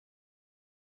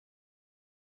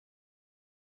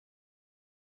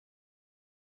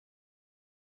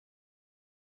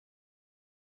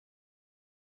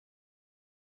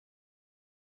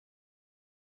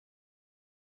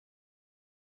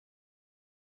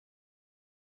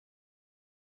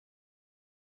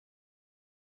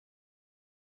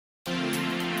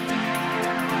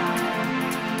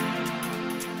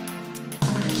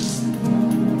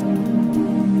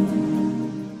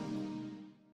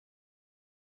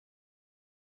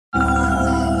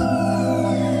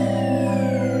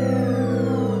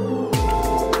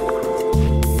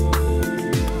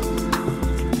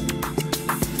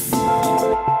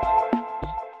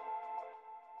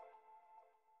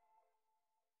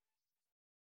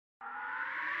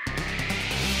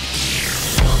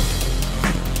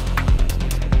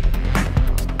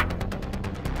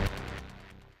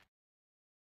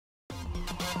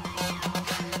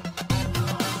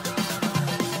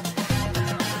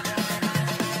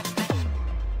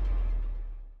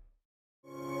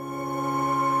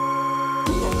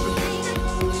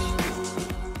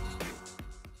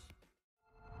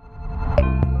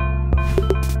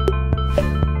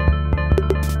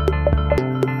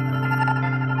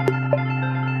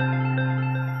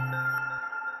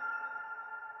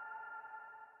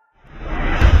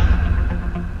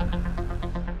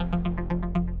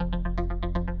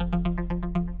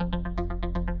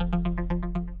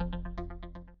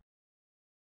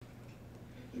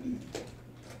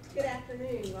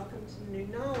afternoon. Welcome to New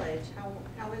Knowledge.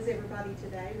 How is everybody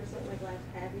today? We're certainly glad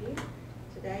to have you.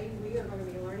 Today we are going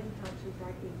to be learning how to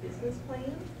write a business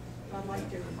plan. So I'd like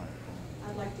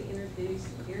to introduce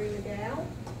Gary McGeough,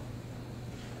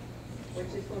 which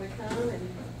is going to come and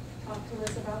talk to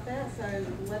us about that. So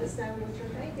let us know what you're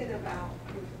thinking about.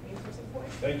 Answer some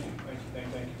questions. Thank you.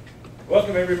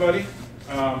 Welcome everybody.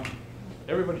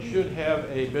 Everybody should have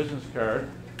a business card.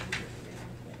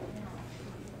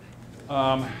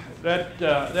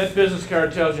 That business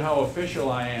card tells you how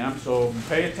official I am, so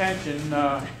pay attention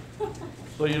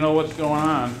so you know what's going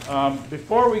on.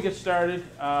 Before we get started,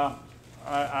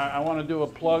 I want to do a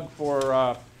plug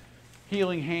for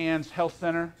Healing Hands Health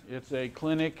Center. It's a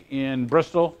clinic in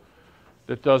Bristol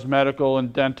that does medical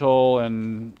and dental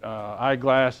and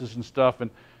eyeglasses and stuff. And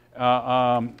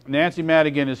Nancy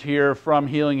Madigan is here from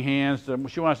Healing Hands.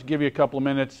 She wants to give you a couple of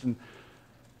minutes and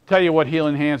tell you what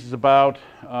Healing Hands is about.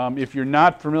 If you're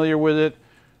not familiar with it,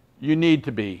 you need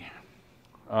to be.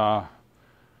 Go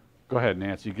ahead,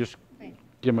 Nancy. Just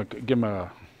give them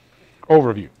a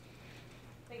overview.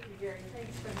 Thank you, Gary.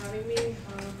 Thanks for having me.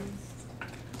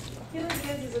 Healing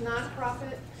Hands is a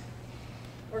nonprofit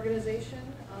organization,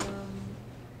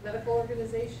 medical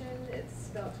organization. It's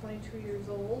about 22 years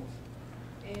old,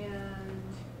 and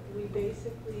we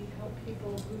basically help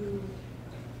people who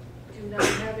do not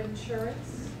have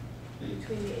insurance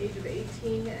between the age of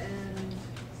 18 and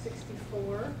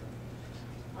 64.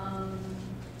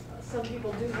 Some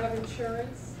people do have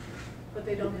insurance, but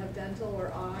they don't have dental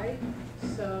or eye.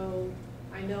 So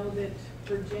I know that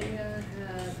Virginia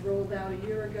had rolled out a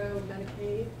year ago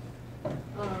Medicaid.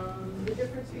 The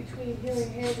difference between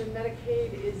Healing Hands and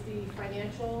Medicaid is the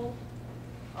financial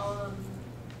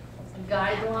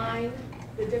guideline.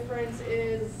 The difference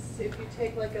is if you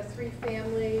take like a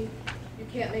 3-family, you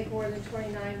can't make more than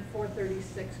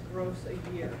 $29,436 gross a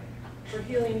year. For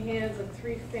Healing Hands, a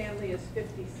 3-family is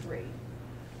 $53.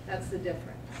 That's the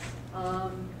difference.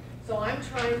 So I'm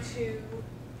trying to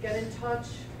get in touch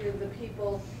with the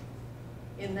people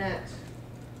in that,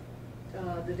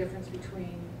 the difference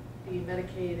between the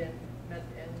Medicaid and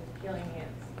Healing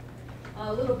Hands.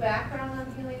 A little background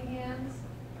on Healing Hands.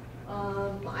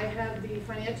 I have the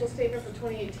financial statement for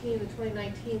 2018 and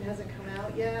 2019 hasn't come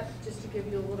out yet. Just to give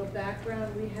you a little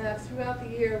background, we have throughout the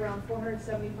year around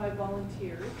 475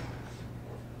 volunteers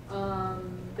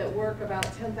that work about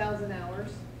 10,000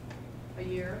 hours a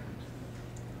year,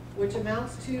 which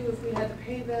amounts to, if we had to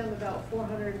pay them, about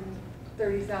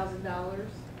 $430,000.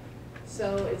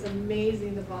 So it's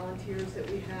amazing the volunteers that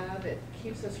we have. It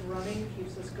keeps us running,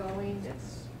 keeps us going.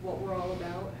 It's what we're all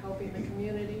about, helping the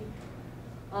community.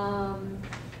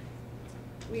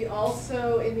 We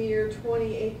also, in the year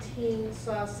 2018,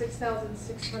 saw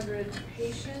 6,600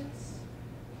 patients.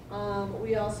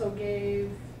 We also gave,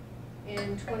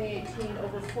 in 2018,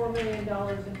 over $4 million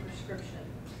in prescriptions.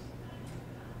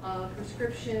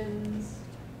 Prescriptions,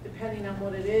 depending on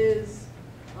what it is,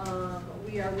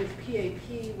 we are with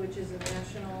PAP, which is a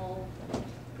National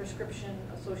Prescription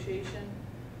Association.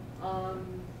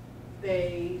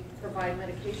 They provide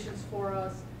medications for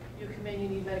us. You come in, you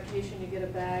need medication, you get a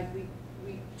bag, we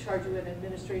charge you an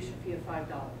administration fee of $5.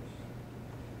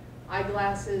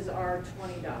 Eyeglasses are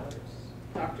 $20.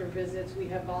 Doctor visits, we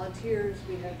have volunteers,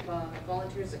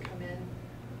 volunteers that come in.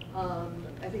 I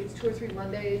think it's 2 or 3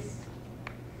 Mondays,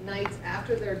 nights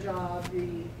after their job,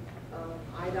 the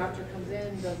eye doctor comes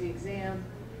in, does the exam.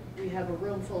 We have a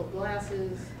room full of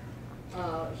glasses,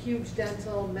 huge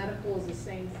dental, medical is the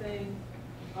same thing.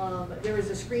 There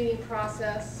is a screening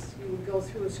process. You would go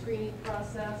through a screening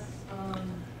process.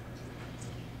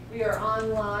 We are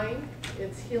online.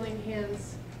 It's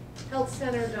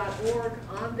healinghandshealthcenter.org.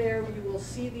 On there, you will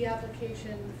see the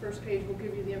application. The first page will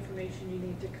give you the information you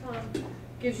need to come.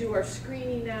 Gives you our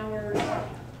screening hours.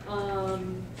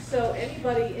 So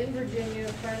anybody in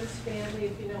Virginia, friends, family,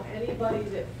 if you know anybody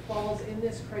that falls in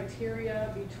this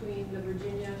criteria between the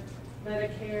Virginia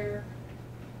Medicare,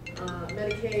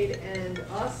 Medicaid, and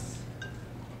us,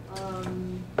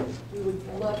 we would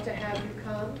love to have you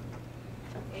come.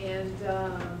 And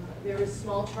there is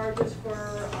small charges for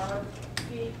our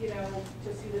fee, you know,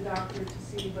 to see the doctor to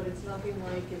see, but it's nothing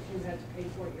like if you had to pay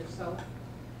for it yourself.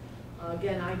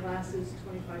 Again, eyeglasses,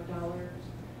 $25.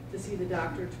 To see the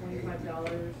doctor,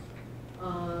 $25.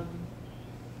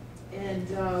 And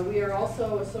we are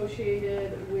also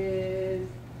associated with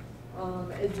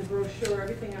it's a brochure.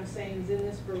 Everything I'm saying is in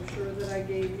this brochure that I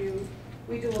gave you.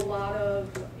 We do a lot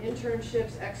of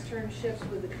internships, externships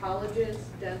with the colleges,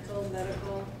 dental,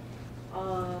 medical.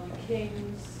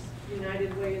 King's,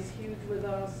 United Way is huge with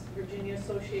us, Virginia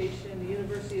Association, the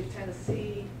University of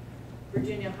Tennessee,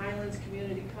 Virginia Highlands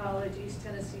Community College, East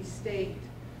Tennessee State.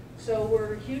 So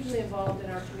we're hugely involved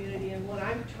in our community, and what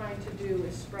I'm trying to do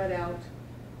is spread out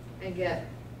and get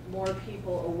more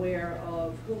people aware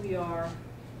of who we are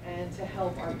and to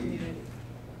help our community.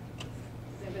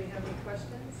 Does anybody have any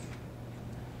questions?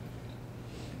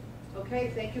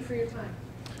 Okay, thank you for your time.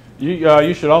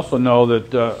 You should also know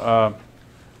that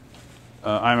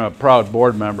I'm a proud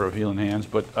board member of Healing Hands,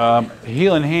 but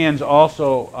Healing Hands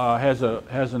also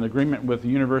has an agreement with the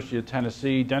University of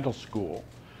Tennessee Dental School.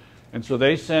 And so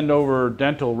they send over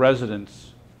dental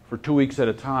residents for 2 weeks at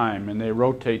a time, and they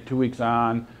rotate 2 weeks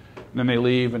on, and then they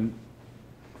leave, and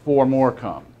 4 more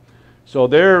come. So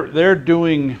they're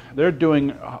doing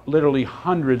literally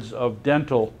hundreds of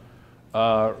dental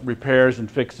repairs and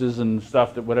fixes and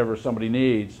stuff that whatever somebody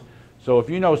needs. So if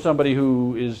you know somebody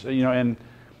who is, and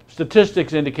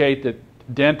statistics indicate that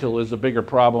dental is a bigger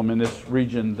problem in this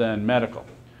region than medical.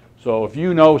 So if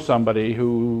you know somebody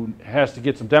who has to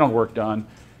get some dental work done,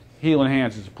 Healing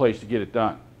Hands is a place to get it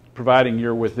done, providing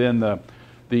you're within the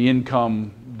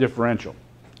income differential.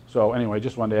 So anyway,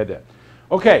 just wanted to add that.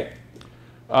 Okay,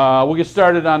 we'll get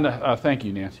started on the, thank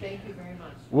you, Nancy. Thank you very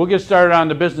much. We'll get started on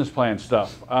the business plan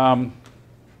stuff.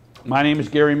 My name is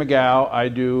Gary McGeough. I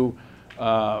do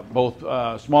both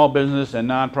small business and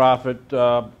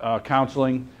nonprofit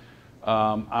counseling.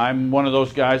 I'm one of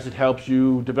those guys that helps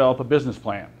you develop a business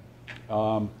plan.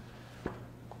 What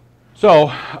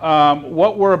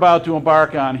we're about to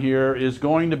embark on here is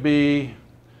going to be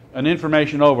an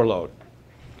information overload.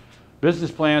 Business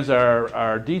plans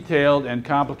are detailed and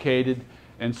complicated,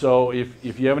 and so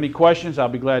if you have any questions, I'll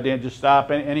be glad to just stop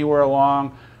anywhere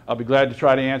along. I'll be glad to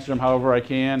try to answer them however I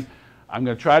can. I'm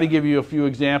going to try to give you a few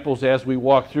examples as we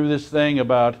walk through this thing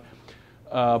about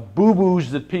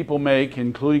boo-boos that people make,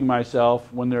 including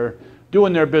myself, when they're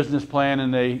doing their business plan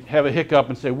and they have a hiccup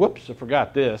and say, whoops, I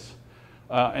forgot this,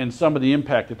 and some of the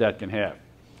impact that that can have.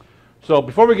 So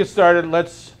before we get started,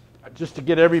 let's, just to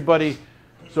get everybody,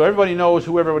 so everybody knows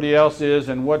who everybody else is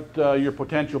and what your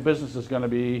potential business is going to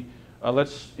be,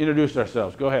 let's introduce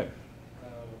ourselves. Go ahead.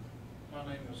 My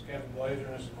name is Kevin Blazer,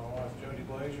 this is my wife Jody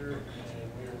Blazer,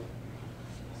 and we're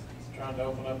trying to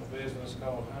open up a business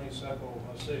called Honeysuckle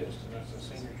Assist, and that's a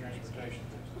senior transportation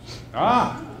business.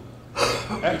 Ah,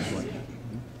 excellent.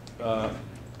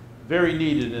 Very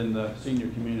needed in the senior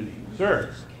community.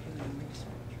 Sir?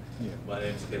 My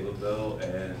name is Caleb Bell,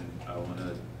 and I want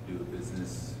to do a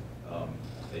business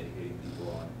educating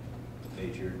people on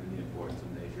nature and the importance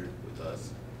of nature with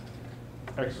us.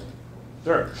 Excellent.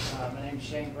 Sir? My name is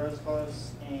Shane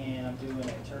Grosclose, and I'm doing a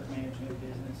turf management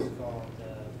business called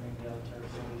Greenville Turf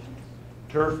Solutions.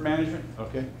 Turf management?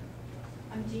 Okay.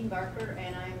 I'm Jean Barker,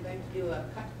 and I'm going to do a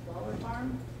cut flower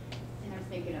farm, and I'm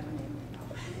thinking of a name.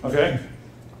 Okay.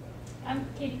 I'm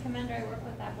Katie Commander. I work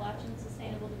with Appalachian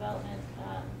Sustainable Development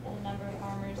and a number of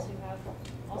farmers who have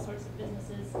all sorts of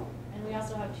businesses. And we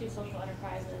also have 2 social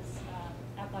enterprises,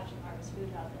 Appalachian Harvest Food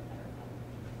Hub and Better Hub.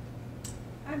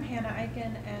 I'm Hannah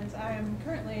Eichen, and I'm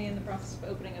currently in the process of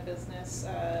opening a business,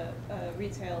 a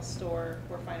retail store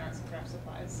for fine arts and craft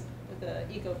supplies with an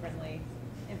eco-friendly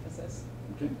emphasis.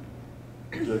 Okay.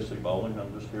 J.C. Bowling,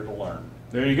 I'm just here to learn.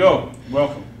 There you go.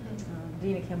 Welcome.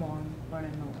 Dina Kimmel, I'm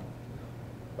learning more.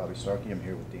 Bobby Starkey, I'm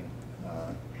here with Dean.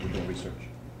 We're doing research.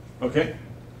 Okay.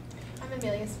 I'm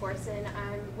Amelia Sporson.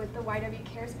 I'm with the YW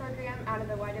Cares program out of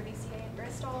the YWCA in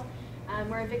Bristol.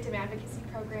 We're a victim advocacy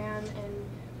program, and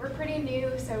we're pretty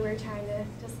new, so we're trying to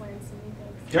just learn some new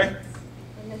things. Okay.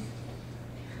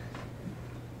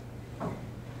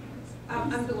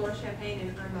 I'm Dolores Champagne,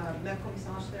 and I'm a medical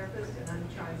massage therapist, and I'm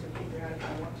trying to figure out if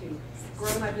I want to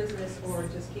grow my business or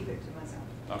just keep it to myself.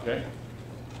 Okay.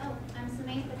 Oh, I'm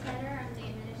Samantha Tedder. I'm the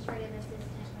administrative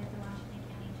assistant with the Washington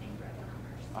County Chamber of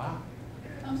Commerce. Ah.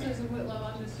 I'm Susan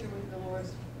Whitlow. I'm just here with Dolores.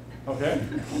 Okay.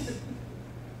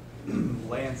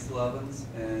 Lance Lovins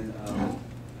and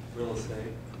real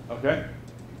estate. Okay.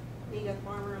 Nina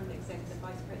Farmer, I'm the executive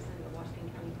vice president of the Washington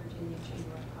County, Virginia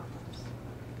Chamber of Commerce.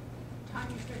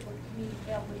 Tanya Strickland, community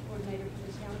development coordinator for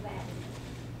the town of Athens.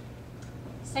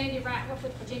 Sandy Ratcliffe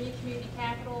with Virginia Community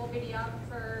Capital,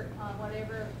 videographer,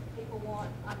 whatever people want,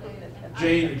 I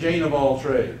do. Jane of all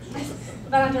trades.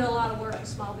 But I do a lot of work with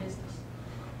small business.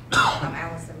 I'm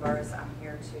Allison Burris. I'm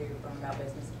here to bring about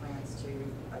business plans to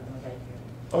open a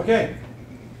daycare. Okay.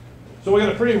 So we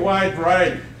got a pretty wide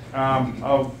variety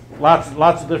of lots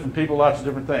of different people, lots of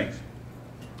different things.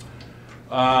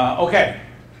 Okay.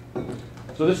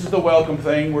 So this is the welcome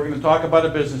thing. We're going to talk about a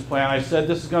business plan. I said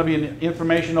this is going to be an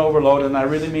information overload, and I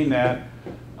really mean that.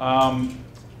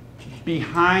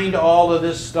 Behind all of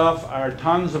this stuff are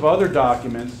tons of other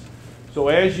documents. So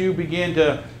as you begin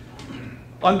to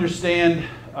understand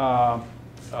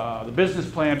the business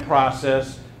plan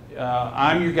process,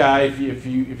 I'm your guy. If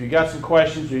you got some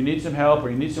questions or you need some help or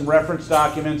you need some reference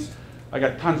documents, I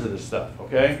got tons of this stuff,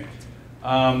 okay?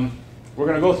 We're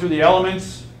going to go through the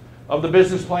elements of the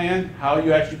business plan, how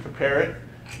you actually prepare it.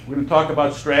 We're going to talk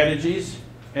about strategies,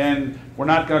 and we're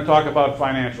not going to talk about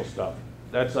financial stuff.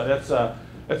 That's a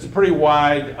pretty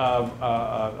wide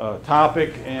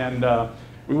topic, and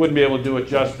we wouldn't be able to do it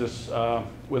justice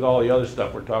with all the other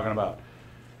stuff we're talking about.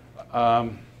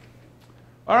 All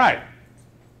right.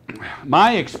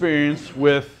 My experience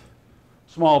with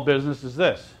small business is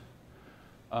this.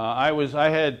 I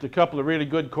had a couple of really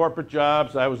good corporate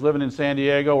jobs. I was living in San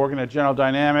Diego working at General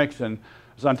Dynamics, and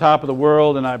I was on top of the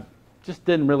world, and I just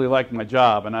didn't really like my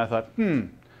job. And I thought,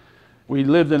 we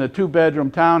lived in a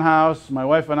 2-bedroom townhouse, my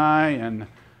wife and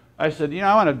I said,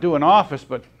 I want to do an office,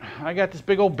 but I got this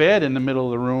big old bed in the middle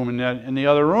of the room and in the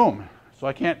other room, so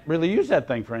I can't really use that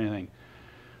thing for anything.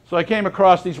 So I came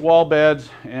across these wall beds,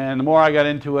 and the more I got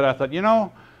into it, I thought,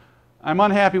 I'm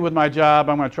unhappy with my job,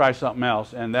 I'm going to try something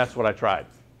else, and that's what I tried.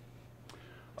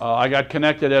 I got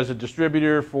connected as a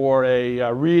distributor for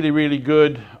a really, really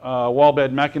good wall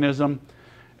bed mechanism,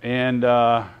 and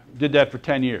did that for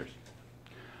 10 years.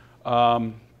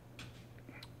 And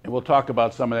we'll talk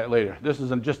about some of that later. This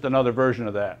is just another version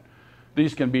of that.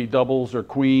 These can be doubles or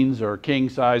queens or king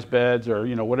size beds or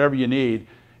whatever you need,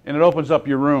 and it opens up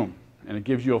your room and it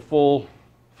gives you a full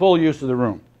use of the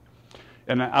room.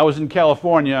 And I was in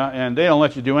California, and they don't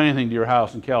let you do anything to your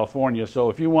house in California, so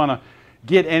if you want to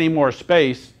get any more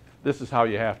space, this is how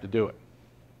you have to do it.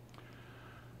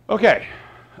 Okay.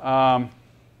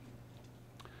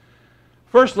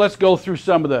 First, let's go through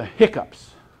some of the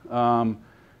hiccups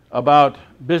about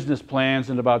business plans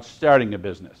and about starting a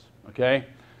business. Okay?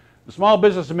 The Small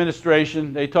Business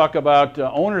Administration, they talk about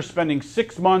owners spending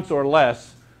 6 months or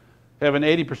less have an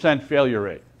 80% failure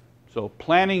rate. So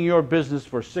planning your business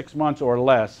for 6 months or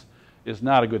less is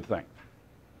not a good thing.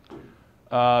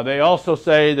 They also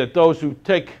say that those who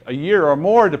take a year or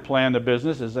more to plan the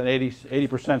business is an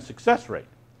 80% success rate.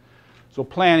 So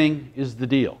planning is the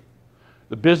deal.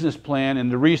 The business plan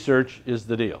and the research is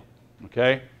the deal.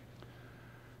 Okay?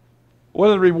 What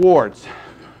are the rewards?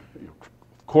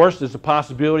 Of course, there's a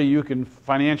possibility you can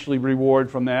financially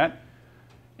reward from that.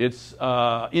 It's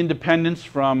independence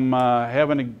from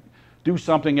having to do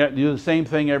the same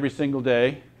thing every single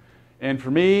day. And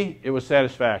for me, it was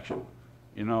satisfaction.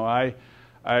 I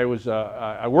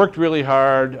worked really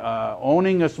hard.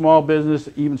 Owning a small business,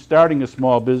 even starting a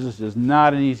small business, is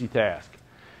not an easy task.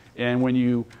 And when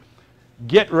you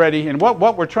get ready, and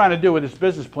what we're trying to do with this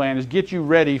business plan is get you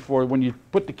ready for when you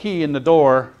put the key in the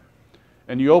door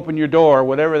and you open your door,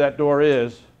 whatever that door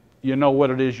is, you know what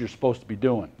it is you're supposed to be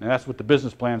doing. And that's what the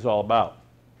business plan is all about.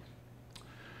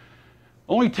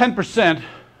 Only 10%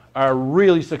 are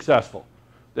really successful,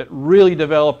 that really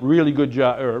develop really good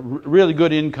really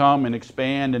good income and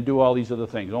expand and do all these other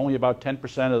things. Only about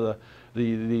 10% of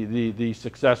the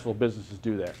successful businesses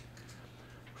do that.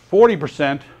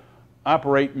 40%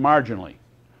 operate marginally.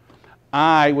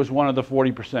 I was one of the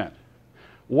 40%.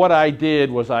 What I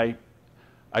did was I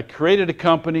created a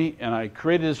company and I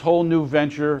created this whole new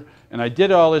venture and I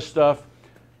did all this stuff,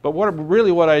 but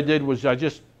what I did was I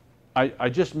just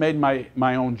made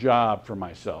my own job for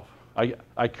myself.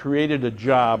 I created a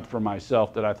job for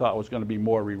myself that I thought was going to be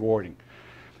more rewarding.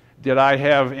 Did I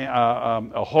have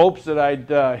hopes that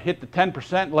I'd hit the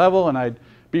 10% level and I'd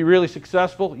be really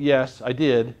successful? Yes, I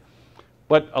did.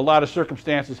 But a lot of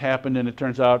circumstances happened, and it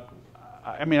turns out,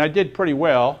 I did pretty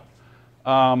well.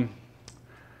 I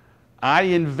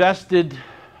invested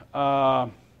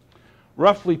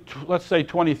roughly, let's say,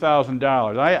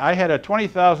 $20,000. I had a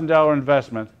 $20,000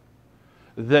 investment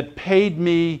that paid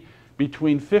me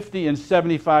between $50,000 and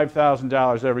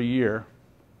 $75,000 every year,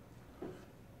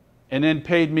 and then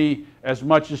paid me as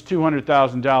much as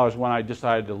 $200,000 when I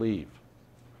decided to leave.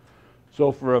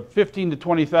 So for a $15,000 to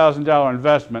 $20,000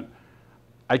 investment,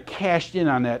 I cashed in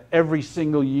on that every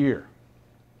single year.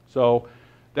 So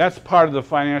that's part of the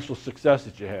financial success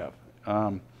that you have.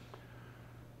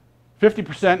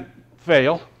 50%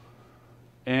 fail,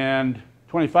 and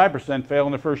 25% fail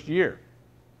in the first year.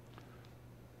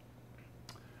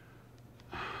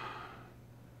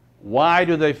 Why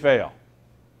do they fail?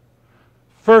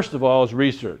 First of all is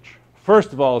research.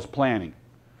 First of all is planning.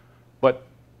 But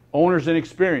owner's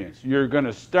inexperience. You're going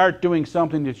to start doing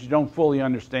something that you don't fully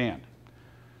understand.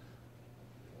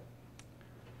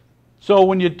 So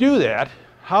when you do that,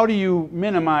 how do you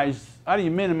minimize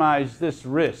this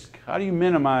risk? How do you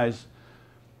minimize?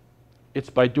 It's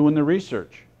by doing the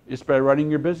research. It's by writing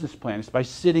your business plan. It's by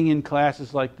sitting in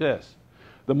classes like this.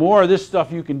 the more of this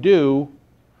stuff you can do,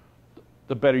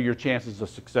 the better your chances of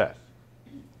success.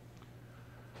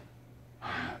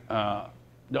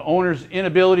 The owner's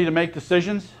inability to make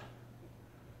decisions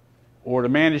or to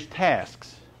manage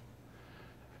tasks.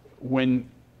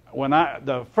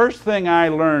 The first thing I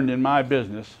learned in my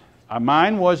business,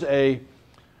 mine was you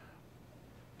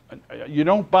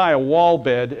don't buy a wall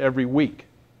bed every week.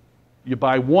 You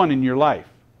buy one in your life.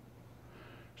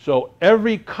 So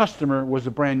every customer was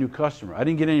a brand new customer. I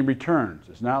didn't get any returns.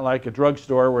 It's not like a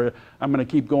drugstore where I'm going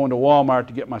to keep going to Walmart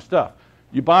to get my stuff.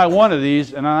 You buy one of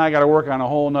these and then I got to work on a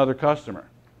whole nother customer.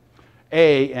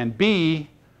 A, and B,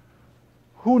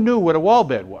 who knew what a wall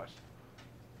bed was?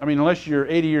 I mean, unless you're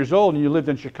 80 years old and you lived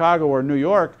in Chicago or New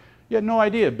York, you had no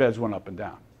idea beds went up and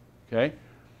down. Okay?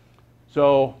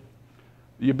 So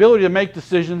the ability to make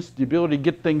decisions, the ability to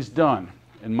get things done.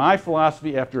 And my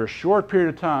philosophy after a short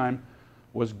period of time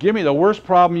was, give me the worst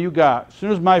problem you got. As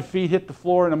soon as my feet hit the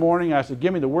floor in the morning, I said,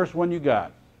 give me the worst one you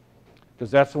got,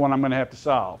 because that's the one I'm going to have to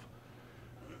solve.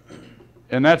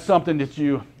 And that's something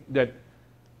that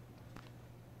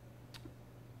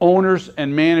owners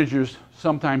and managers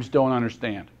sometimes don't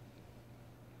understand.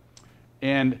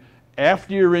 And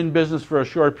after you're in business for a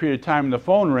short period of time and the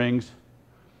phone rings,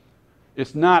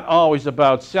 it's not always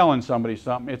about selling somebody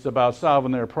something, it's about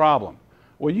solving their problem.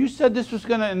 Well, you said this was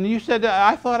going to, and you said that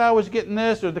I thought I was getting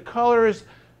this, or the color is,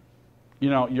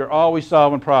 you're always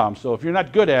solving problems. So if you're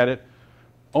not good at it,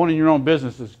 owning your own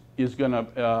business is going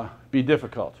to be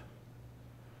difficult.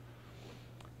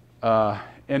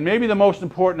 And maybe the most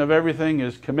important of everything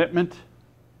is commitment.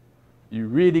 You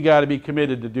really got to be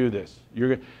committed to do this.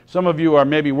 Some of you are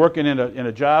maybe working in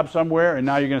a job somewhere, and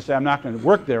now you're going to say, I'm not going to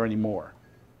work there anymore.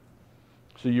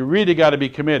 So you really got to be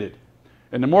committed.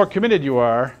 And the more committed you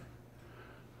are,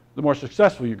 the more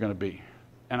successful you're going to be.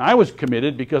 And I was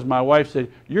committed because my wife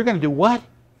said, you're going to do what?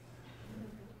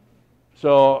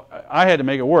 So I had to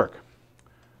make it work.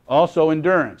 Also,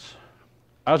 endurance.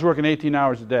 I was working 18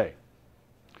 hours a day.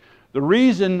 The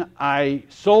reason I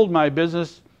sold my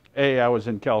business, I was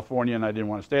in California and I didn't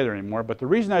want to stay there anymore, but the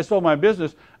reason I sold my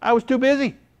business, I was too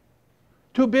busy.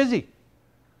 Too busy.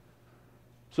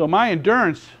 So my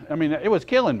endurance, it was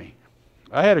killing me.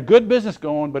 I had a good business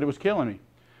going, but it was killing me.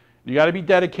 You got to be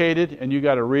dedicated and you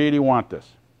got to really want this.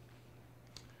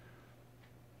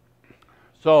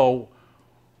 So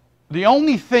the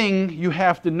only thing you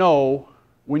have to know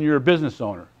when you're a business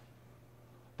owner,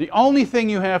 the only thing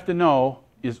you have to know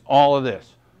is all of this.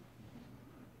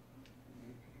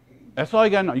 That's all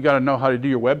you got to know. You got to know how to do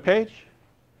your web page.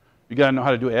 You got to know how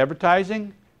to do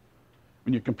advertising.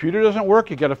 When your computer doesn't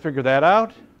work, you got to figure that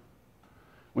out.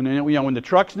 When the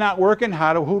truck's not working,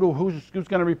 who's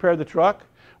going to repair the truck?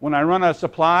 When I run out of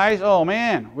supplies, oh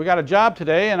man, we got a job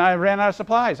today and I ran out of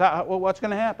supplies. What's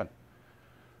going to happen?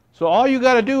 So all you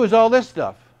got to do is all this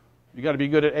stuff. You got to be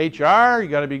good at HR. You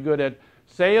got to be good at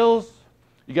sales.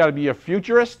 You got to be a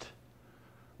futurist.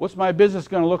 What's my business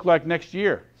going to look like next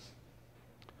year?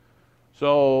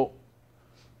 So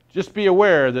just be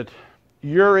aware that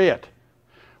you're it.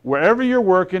 Wherever you're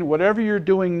working, whatever you're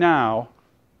doing now,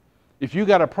 if you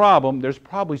got a problem, there's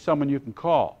probably someone you can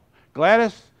call.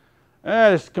 Gladys,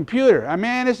 this computer,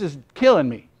 man, this is killing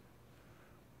me.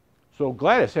 So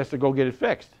Gladys has to go get it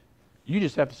fixed. You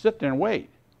just have to sit there and wait.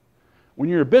 When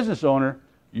you're a business owner,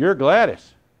 you're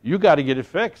Gladys. You got to get it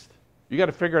fixed. You got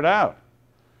to figure it out.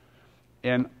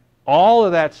 And all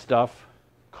of that stuff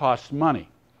costs money.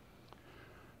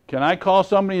 Can I call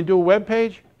somebody and do a web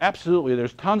page? Absolutely.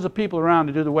 There's tons of people around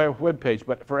to do the web page,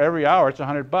 but for every hour it's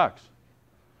 $100.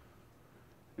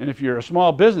 And if you're a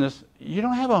small business, you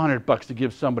don't have $100 to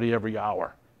give somebody every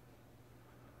hour.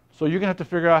 So you're going to have to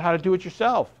figure out how to do it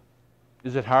yourself.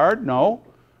 Is it hard? No.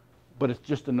 But it's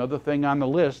just another thing on the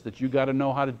list that you got to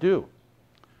know how to do.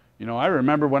 I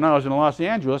remember when I was in Los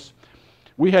Angeles,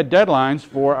 we had deadlines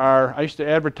for I used to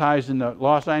advertise in the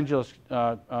Los Angeles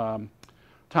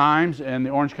Times and the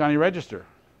Orange County Register.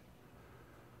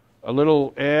 A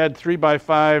little ad,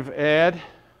 3x5 ad,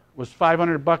 was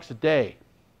 $500 a day.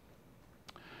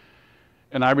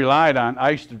 And I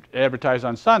used to advertise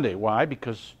on Sunday. Why?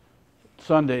 Because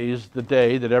Sunday is the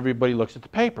day that everybody looks at the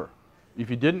paper. If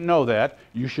you didn't know that,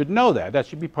 you should know that. That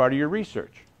should be part of your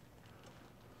research.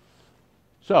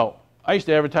 So I used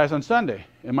to advertise on Sunday,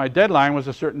 and my deadline was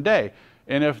a certain day.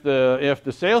 And if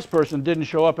the salesperson didn't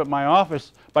show up at my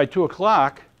office by 2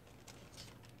 o'clock,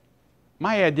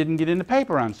 my ad didn't get in the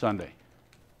paper on Sunday.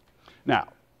 Now,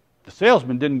 the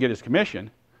salesman didn't get his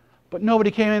commission, but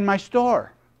nobody came in my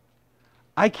store.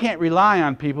 I can't rely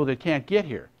on people that can't get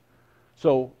here.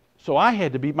 So I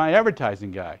had to be my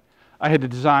advertising guy. I had to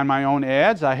design my own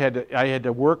ads. I had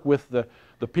to work with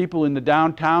the the people in the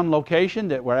downtown location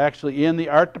that were actually in the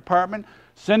art department,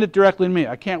 send it directly to me.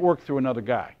 I can't work through another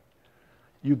guy.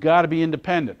 You got to be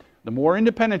independent. The more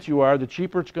independent you are, the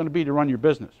cheaper it's going to be to run your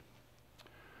business.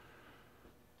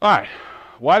 All right,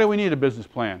 why do we need a business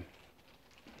plan?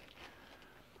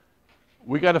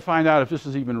 We got to find out if this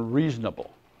is even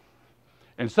reasonable.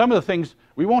 And some of the things,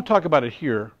 we won't talk about it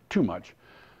here too much,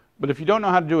 but if you don't know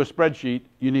how to do a spreadsheet,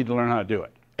 you need to learn how to do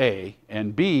it, A.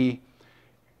 And B,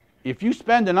 if you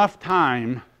spend enough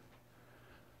time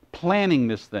planning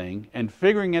this thing and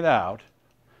figuring it out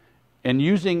and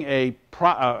using a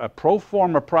pro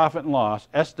forma profit and loss,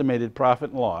 estimated profit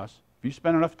and loss, if you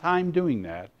spend enough time doing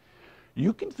that,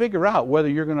 you can figure out whether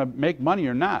you're going to make money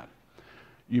or not.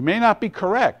 You may not be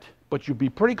correct, but you'll be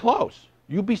pretty close.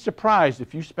 You'll be surprised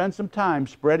if you spend some time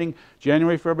spreading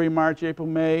January, February, March, April,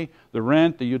 May, the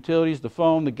rent, the utilities, the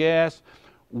phone, the gas,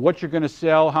 what you're going to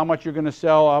sell, how much you're going to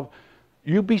sell.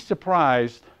 You'll be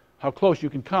surprised how close you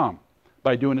can come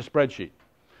by doing a spreadsheet.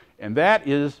 And that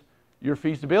is your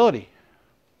feasibility.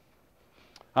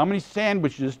 How many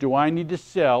sandwiches do I need to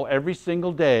sell every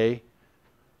single day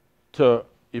to,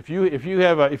 if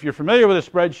you're familiar with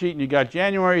a spreadsheet and you got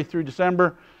January through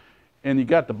December and you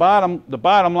got the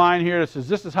bottom line here that says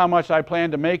this is how much I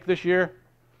plan to make this year,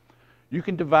 you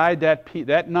can divide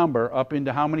that number up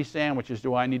into how many sandwiches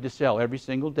do I need to sell every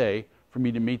single day for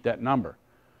me to meet that number.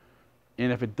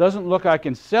 And if it doesn't look I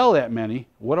can sell that many,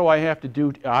 what do I have to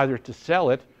do either to sell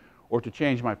it or to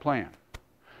change my plan?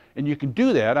 And you can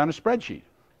do that on a spreadsheet.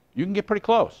 You can get pretty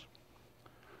close.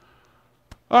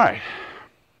 All right.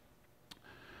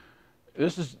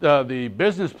 This is the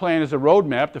business plan is a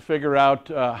roadmap to figure out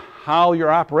how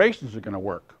your operations are going to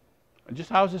work. Just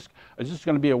how is this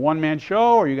going to be a one-man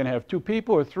show? Or are you going to have 2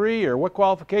 people or 3? Or what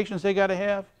qualifications they got to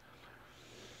have?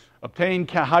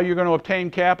 How you're going to obtain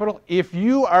capital. If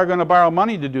you are going to borrow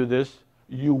money to do this,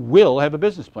 you will have a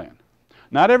business plan.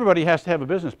 Not everybody has to have a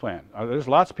business plan. There's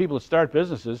lots of people that start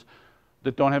businesses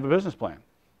that don't have a business plan.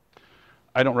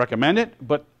 I don't recommend it,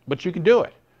 but you can do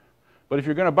it. But if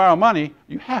you're going to borrow money,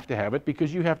 you have to have it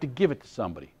because you have to give it to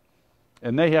somebody.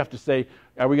 And they have to say,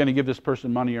 are we going to give this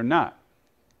person money or not?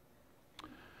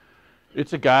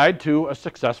 It's a guide to a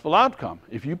successful outcome.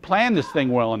 If you plan this thing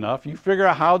well enough, you figure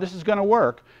out how this is going to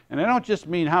work. And I don't just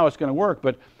mean how it's going to work,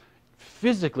 but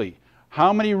physically,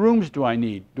 how many rooms do I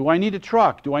need? Do I need a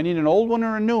truck? Do I need an old one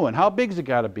or a new one? How big's it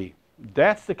got to be?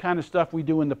 That's the kind of stuff we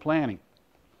do in the planning.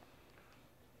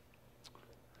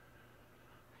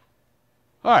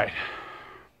 All right.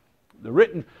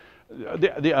 The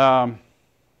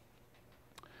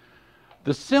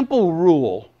simple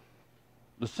rule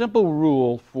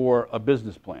for a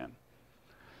business plan,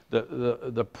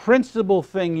 the principal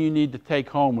thing you need to take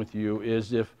home with you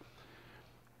is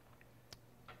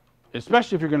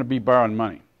especially if you're going to be borrowing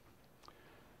money.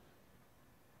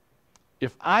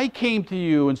 If I came to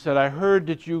you and said, I heard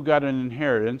that you got an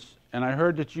inheritance and I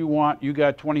heard that you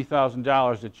got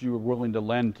 $20,000 that you were willing to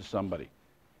lend to somebody,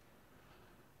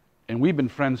 and we've been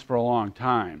friends for a long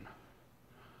time,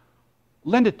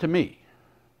 lend it to me.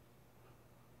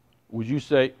 Would you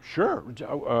say, sure,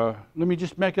 let me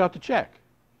just make out the check?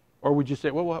 Or would you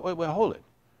say, well, hold it.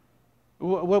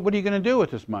 What are you going to do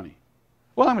with this money?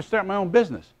 Well, I'm going to start my own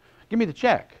business. Give me the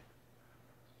check.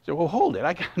 So, well, hold it.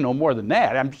 I got to know more than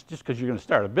that. I'm just because you're going to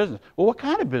start a business. Well, what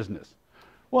kind of business?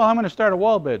 Well, I'm going to start a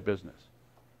wall bed business.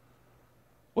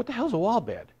 What the hell's a wall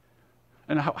bed?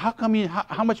 And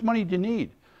how much money do you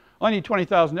need? Well, I need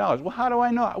 $20,000. Well, how do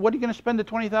I know? What are you going to spend the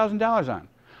 $20,000 on?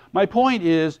 My point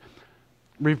is,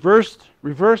 reverse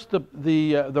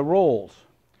the roles.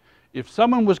 If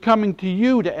someone was coming to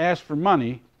you to ask for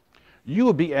money, you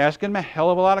would be asking them a hell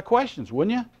of a lot of questions,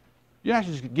 wouldn't you? You're not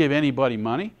just going to give anybody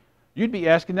money. You'd be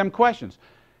asking them questions.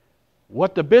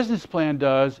 What the business plan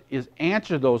does is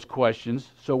answer those questions,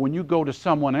 so when you go to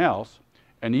someone else,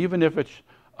 and even if it's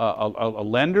a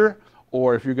lender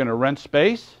or if you're going to rent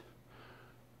space,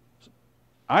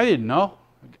 I didn't know.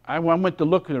 I went to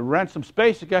look to rent some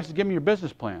space. The guy said, give me your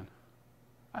business plan.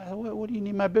 I said, what do you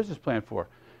need my business plan for?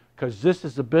 Because this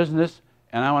is a business,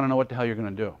 and I want to know what the hell you're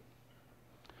going to do.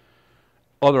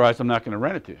 Otherwise, I'm not going to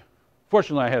rent it to you.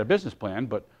 Fortunately, I had a business plan,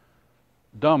 but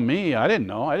dumb me, I didn't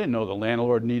know. I didn't know the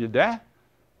landlord needed that.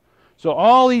 So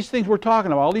all these things we're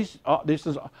talking about, this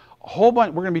is a whole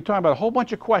bunch. We're going to be talking about a whole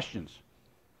bunch of questions.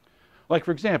 Like,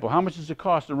 for example, how much does it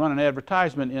cost to run an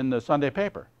advertisement in the Sunday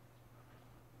paper?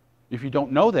 If you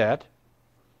don't know that,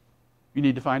 you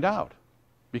need to find out.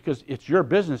 Because it's your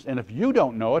business, and if you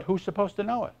don't know it, who's supposed to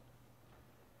know it?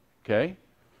 Okay?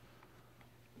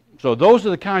 So those are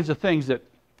the kinds of things that,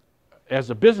 as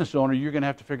a business owner, you're going to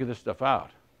have to figure this stuff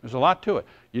out. There's a lot to it.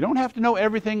 You don't have to know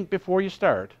everything before you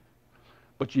start,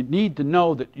 but you need to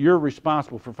know that you're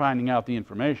responsible for finding out the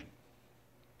information.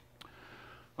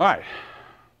 All right.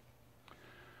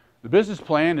 The business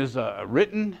plan is a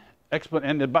written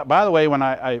explanation. And by the way, when when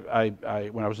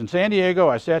I was in San Diego,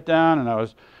 I sat down and I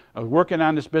was working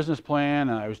on this business plan,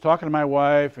 and I was talking to my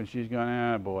wife, and she's going,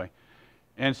 "Ah, boy."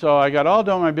 And so I got all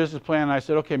done with my business plan, and I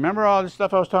said, "Okay, remember all this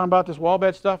stuff I was talking about, this wall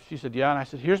bed stuff?" She said, "Yeah." And I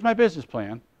said, "Here's my business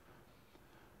plan.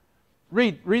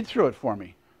 Read through it for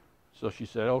me." So she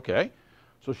said, "Okay."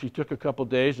 So she took a couple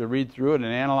days to read through it and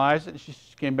analyze it, and she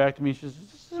came back to me and she says,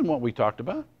 "This isn't what we talked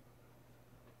about.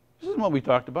 This isn't what we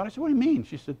talked about." I said, "What do you mean?"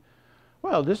 She said,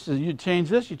 "Well, this is, you change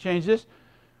this, you change this."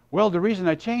 Well, the reason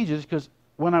I changed is because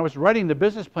when I was writing the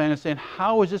business plan and saying,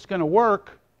 how is this going to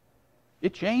work,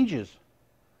 it changes.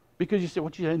 Because you say,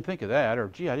 well, gee, I didn't think of that, or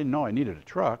gee, I didn't know I needed a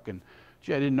truck, and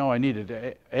gee, I didn't know I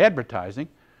needed advertising.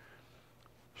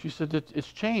 She said,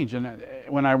 it's changed. And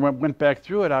when I went back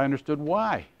through it, I understood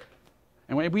why.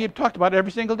 And we had talked about it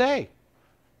every single day.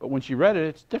 But when she read it,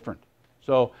 it's different.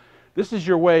 So this is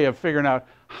your way of figuring out,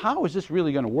 how is this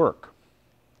really going to work?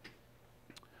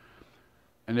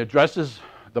 And it addresses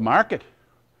the market.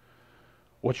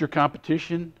 What's your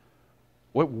competition?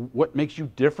 What makes you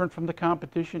different from the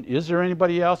competition? Is there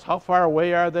anybody else? How far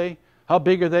away are they? How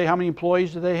big are they? How many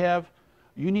employees do they have?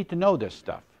 You need to know this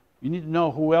stuff. You need to know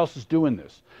who else is doing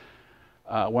this.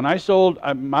 When I sold,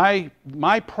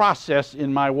 my process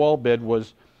in my wall bed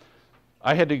was,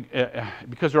 I had to,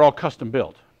 because they're all custom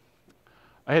built,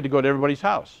 I had to go to everybody's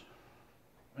house.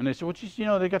 And they said, well, geez, you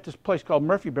know, they got this place called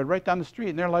Murphy Bed right down the street,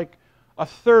 and they're like a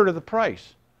third of the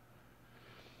price.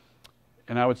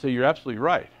 And I would say, you're absolutely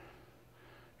right.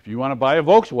 If you want to buy a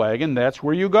Volkswagen, that's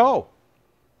where you go.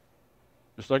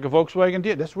 Just like a Volkswagen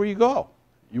did, that's where you go.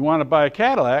 You want to buy a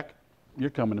Cadillac, you're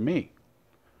coming to me.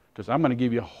 Because I'm going to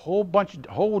give you a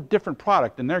whole different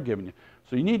product than they're giving you.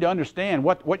 So you need to understand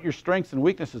what your strengths and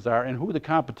weaknesses are and who the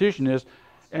competition is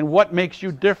and what makes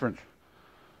you different.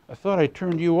 I thought I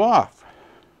turned you off.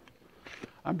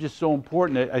 I'm just so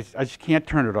important that I just can't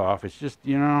turn it off. It's just,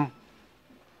 you know.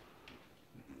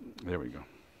 There we go.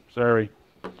 Sorry.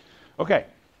 Okay.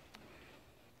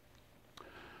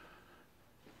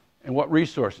 And what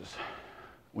resources?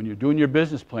 When you're doing your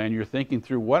business plan, you're thinking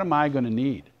through, what am I going to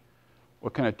need?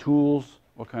 What kind of tools?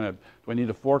 What kind of, do I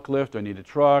need a forklift? Do I need a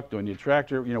truck? Do I need a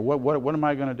tractor? You know, what am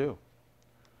I going to do?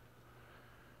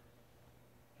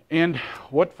 And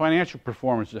what financial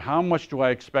performance? How much do I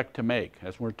expect to make?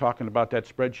 As we're talking about that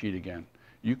spreadsheet again.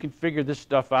 You can figure this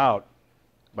stuff out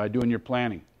by doing your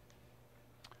planning.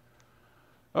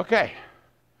 Okay.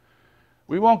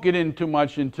 We won't get in too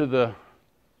much into the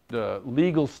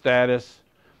legal status.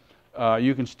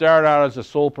 You can start out as a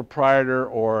sole proprietor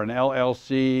or an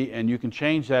LLC, and you can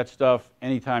change that stuff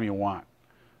anytime you want.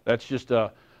 That's just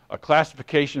a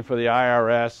classification for the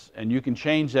IRS, and you can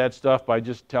change that stuff by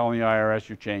just telling the IRS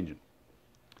you're changing.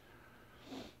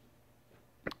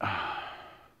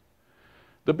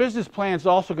 The business plan is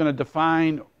also going to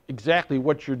define exactly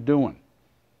what you're doing,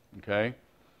 okay?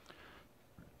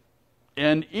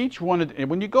 And each one, and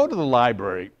when you go to the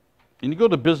library, and you go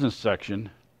to the business section,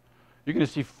 you're going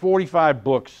to see 45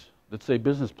 books that say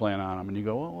business plan on them, and you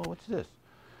go, well, what's this?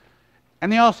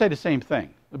 And they all say the same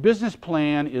thing. The business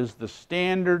plan is the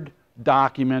standard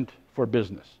document for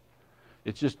business.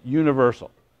 It's just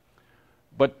universal.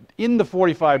 But in the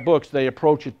 45 books, they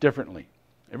approach it differently.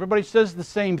 Everybody says the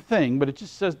same thing, but it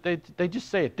just says they just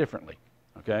say it differently.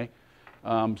 Okay?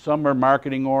 Some are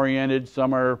marketing oriented,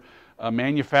 some are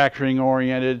manufacturing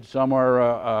oriented, some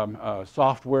are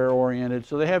software oriented.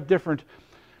 So they have different.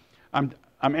 I'm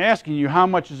asking you, how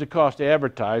much does it cost to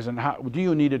advertise, and do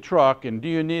you need a truck, and do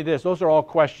you need this? Those are all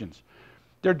questions.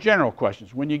 They're general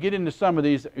questions. When you get into some of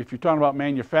these, if you're talking about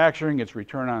manufacturing, it's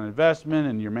return on investment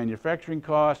and your manufacturing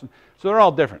costs. So they're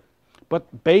all different.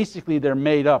 But basically, they're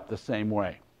made up the same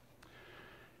way.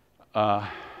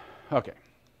 Okay.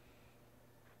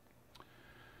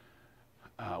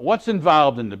 What's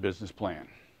involved in the business plan?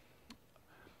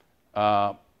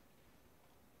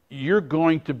 You're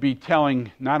going to be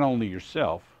telling not only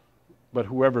yourself, but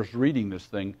whoever's reading this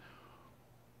thing,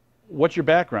 what your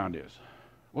background is.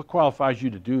 What qualifies you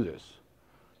to do this?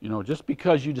 You know, just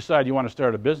because you decide you want to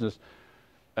start a business,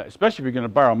 especially if you're going to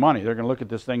borrow money, they're going to look at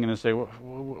this thing and say, well,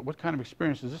 what kind of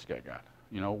experience has this guy got?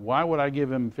 You know, why would I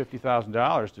give him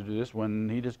 $50,000 to do this when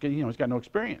he just, you know, he's got no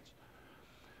experience?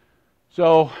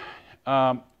 So,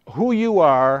 who you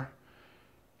are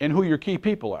and who your key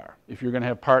people are. If you're going to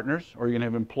have partners or you're going to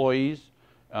have employees.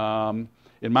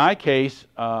 In my case,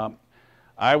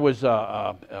 I was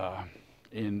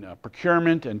in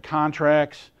procurement and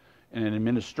contracts and in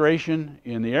administration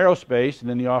in the aerospace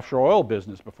and in the offshore oil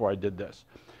business before I did this.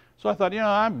 So I thought, you know,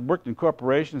 I've worked in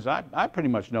corporations, I pretty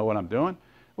much know what I'm doing.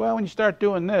 Well, when you start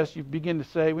doing this, you begin to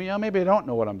say, well, you know, maybe I don't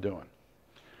know what I'm doing.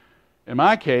 In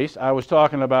my case, I was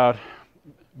talking about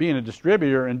being a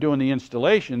distributor and doing the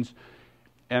installations,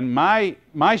 and my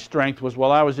strength was,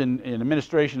 well, I was in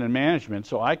administration and management,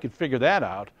 so I could figure that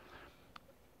out.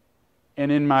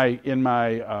 And in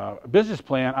my business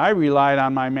plan, I relied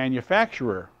on my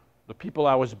manufacturer, the people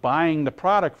I was buying the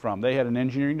product from. They had an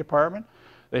engineering department,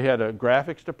 they had a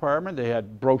graphics department, they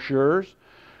had brochures.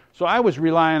 So I was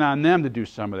relying on them to do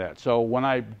some of that. So when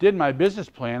I did my business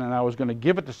plan and I was going to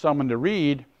give it to someone to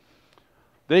read,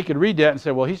 they could read that and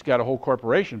say, well, he's got a whole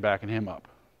corporation backing him up.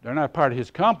 They're not part of his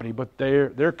company, but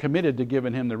they're committed to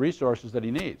giving him the resources that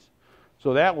he needs.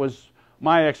 So that was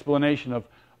my explanation of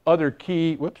other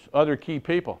key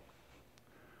people.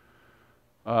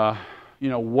 You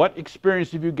know, what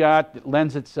experience have you got that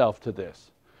lends itself to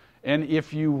this? And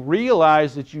if you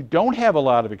realize that you don't have a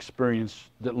lot of experience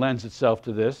that lends itself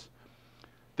to this,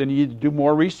 then you need to do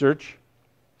more research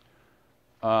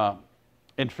and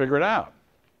figure it out.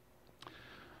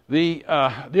 The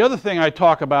other thing I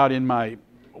talk about in my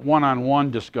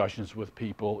one-on-one discussions with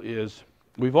people is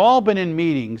we've all been in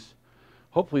meetings.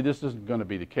 Hopefully this isn't going to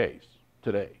be the case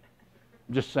today.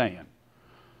 I'm just saying.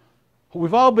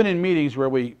 We've all been in meetings where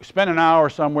we spent an hour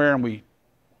somewhere and we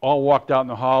all walked out in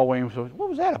the hallway and said, what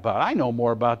was that about? I know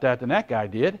more about that than that guy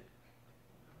did.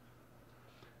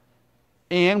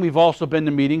 And we've also been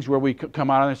to meetings where we come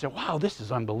out and say, wow, this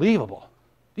is unbelievable.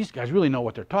 These guys really know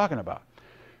what they're talking about.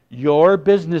 Your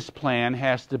business plan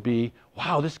has to be,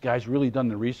 wow, this guy's really done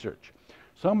the research.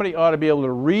 Somebody ought to be able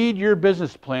to read your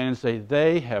business plan and say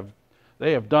they have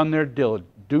done their due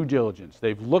diligence.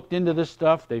 They've looked into this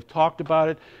stuff. They've talked about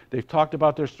it. They've talked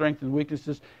about their strengths and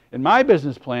weaknesses. In my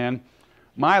business plan,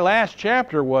 my last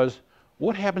chapter was,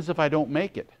 what happens if I don't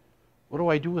make it? What do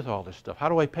I do with all this stuff? How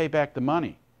do I pay back the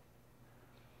money?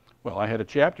 Well, I had a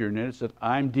chapter in it that said,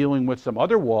 I'm dealing with some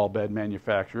other wall bed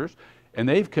manufacturers, and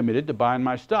they've committed to buying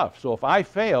my stuff. So if I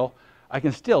fail, I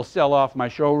can still sell off my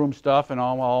showroom stuff and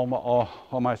all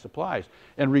my supplies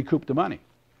and recoup the money.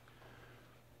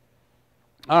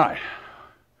 All right.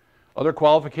 Other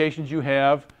qualifications you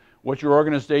have, what your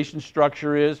organization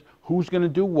structure is, who's going to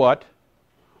do what.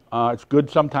 It's good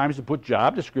sometimes to put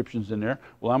job descriptions in there.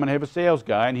 Well, I'm going to have a sales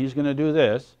guy, and he's going to do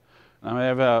this. I'm going to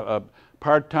have a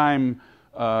part-time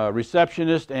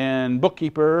receptionist and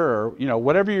bookkeeper, or you know,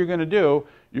 whatever you're going to do.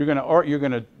 You're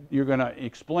going to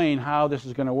explain how this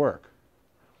is going to work.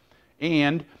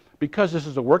 And because this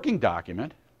is a working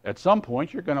document, at some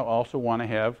point you're going to also want to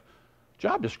have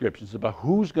job descriptions about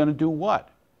who's going to do what.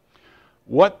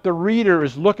 What the reader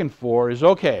is looking for is,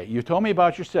 okay, you told me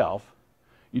about yourself.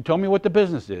 You told me what the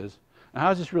business is, and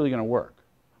how's this really going to work?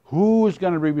 Who's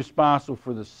going to be responsible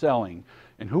for the selling,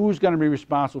 and who's going to be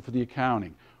responsible for the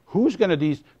accounting? Who's going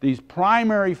to these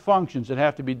primary functions that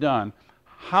have to be done?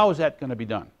 How is that going to be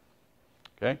done?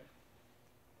 Okay.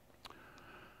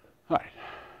 All right.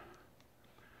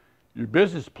 Your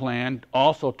business plan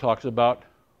also talks about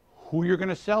who you're going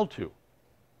to sell to.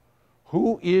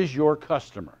 Who is your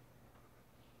customer?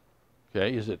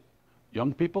 Okay. Is it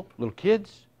young people, little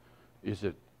kids? Is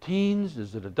it teens?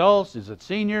 Is it adults? Is it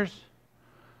seniors?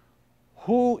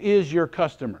 Who is your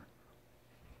customer?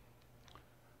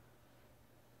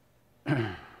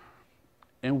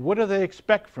 And what do they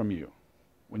expect from you?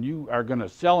 When you are going to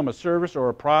sell them a service or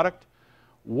a product,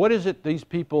 what is it these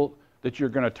people that you're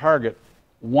going to target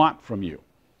want from you?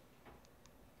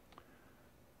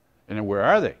 And then where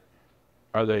are they?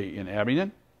 Are they in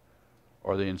Abingdon?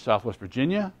 Are they in Southwest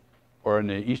Virginia? Or in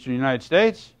the eastern United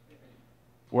States?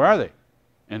 Where are they?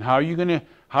 And how are you going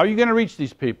to reach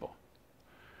these people?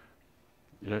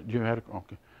 You had a,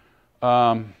 okay.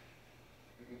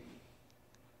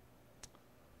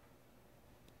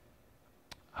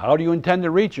 How do you intend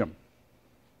to reach them?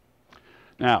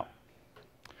 Now,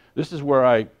 this is where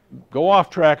I go off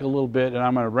track a little bit, and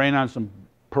I'm going to rain on some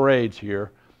parades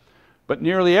here. But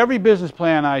nearly every business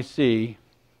plan I see,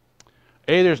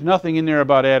 there's nothing in there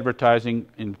about advertising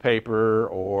in paper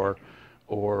or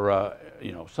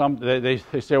you know, they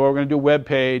say, well, we're going to do a web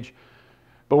page,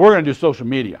 but we're going to do social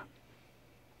media.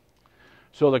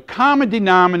 So the common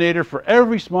denominator for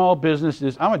every small business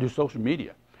is, I'm going to do social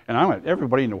media. And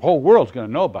everybody in the whole world is going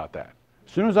to know about that.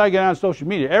 As soon as I get on social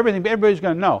media, everybody's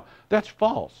going to know. That's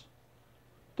false.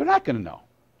 They're not going to know.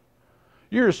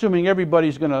 You're assuming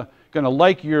everybody's going to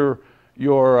like your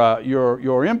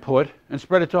input and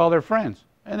spread it to all their friends,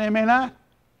 and they may not.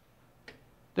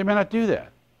 They may not do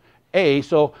that.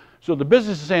 So the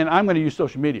business is saying, I'm going to use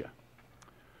social media.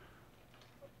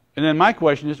 And then my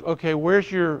question is, okay,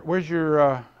 where's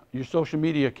your social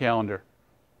media calendar?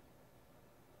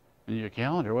 And your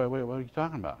calendar? What are you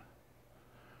talking about?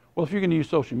 Well, if you're going to use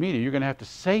social media, you're going to have to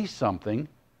say something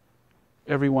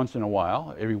every once in a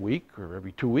while, every week or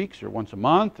every 2 weeks or once a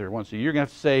month or once a year. You're going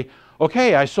to have to say,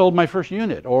 okay, I sold my first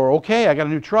unit, or okay, I got a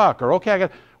new truck, or okay,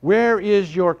 where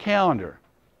is your calendar?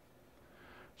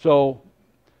 So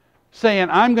saying,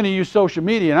 I'm going to use social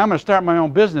media and I'm going to start my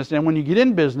own business, and when you get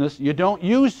in business, you don't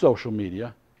use social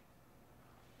media,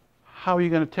 how are you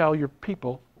going to tell your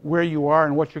people where you are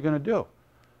and what you're going to do?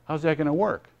 How's that going to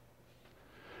work?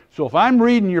 So if I'm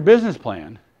reading your business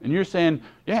plan and you're saying,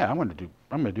 yeah, I'm going to do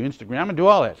Instagram, I'm going to do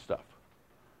all that stuff,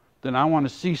 then I want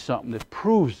to see something that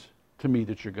proves to me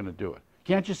that you're going to do it.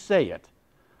 You can't just say it.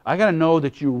 I got to know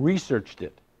that you researched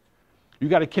it. You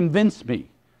got to convince me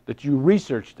that you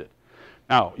researched it.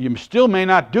 Now, you still may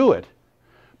not do it,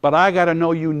 but I got to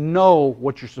know you know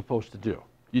what you're supposed to do.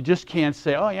 You just can't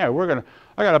say, oh yeah,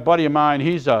 I got a buddy of mine,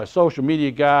 he's a social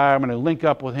media guy, I'm going to link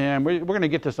up with him, we're going to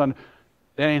get this on.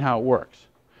 That ain't how it works.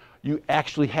 You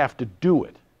actually have to do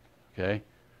it, okay?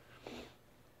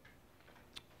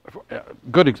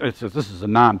 This is a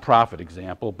non-profit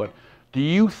example, but do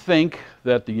you think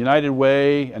that the United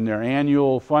Way and their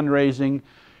annual fundraising,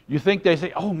 you think they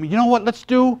say, oh, you know what,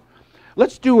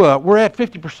 we're at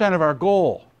 50% of our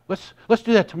goal. Let's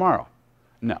do that tomorrow.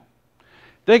 No.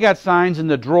 They got signs in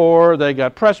the drawer, they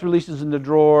got press releases in the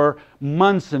drawer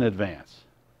months in advance.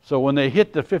 So when they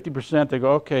hit the 50%, they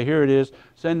go, okay, here it is,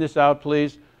 send this out,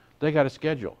 please. They got a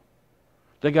schedule.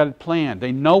 They got it planned.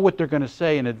 They know what they're going to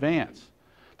say in advance.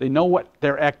 They know what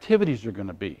their activities are going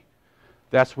to be.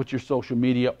 That's what your social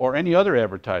media or any other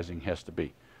advertising has to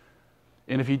be.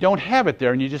 And if you don't have it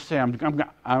there and you just say, I'm going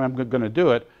to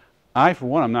do it, for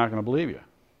one, I'm not going to believe you.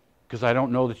 Because I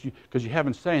don't know that because you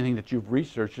haven't said anything that you've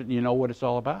researched it and you know what it's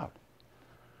all about.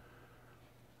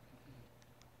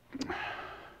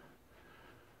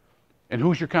 And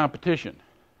who's your competition?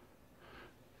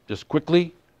 Just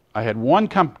quickly, I had one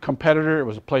competitor. It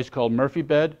was a place called Murphy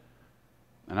Bed,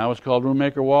 and I was called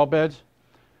Roommaker Wall Beds.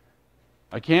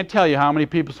 I can't tell you how many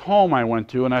people's home I went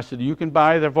to, and I said, you can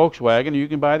buy the Volkswagen, or you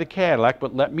can buy the Cadillac,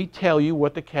 but let me tell you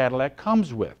what the Cadillac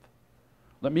comes with.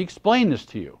 Let me explain this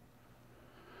to you.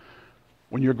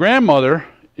 When your grandmother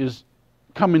is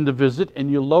coming to visit and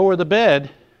you lower the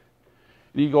bed,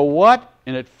 and you go, what?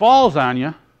 And it falls on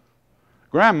you,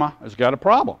 Grandma has got a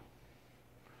problem.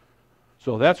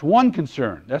 So that's one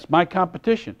concern. That's my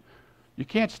competition. You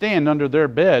can't stand under their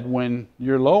bed when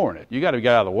you're lowering it. You got to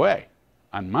get out of the way.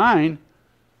 On mine,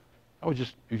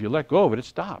 if you let go of it, it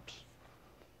stops.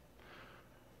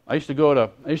 I used to go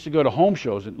to home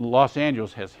shows. Los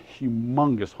Angeles has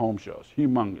humongous home shows,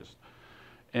 humongous.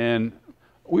 And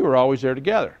we were always there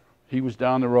together. He was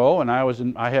down the row, and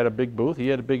I had a big booth. He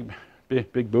had a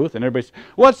big booth, and everybody said,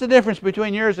 what's the difference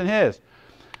between yours and his?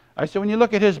 I said, when you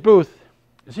look at his booth,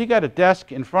 has he got a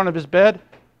desk in front of his bed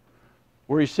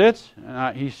where he sits?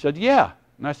 And he said, yeah.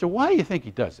 And I said, why do you think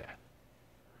he does that?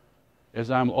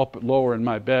 As I'm up lower in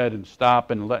my bed and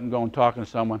stopping and letting go and talking to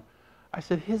someone, I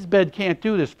said, his bed can't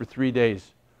do this for 3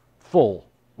 days full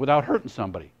without hurting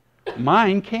somebody.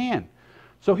 Mine can.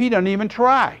 So he doesn't even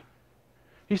try.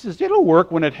 He says, it'll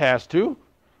work when it has to.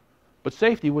 But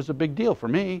safety was a big deal for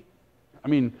me. I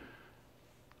mean,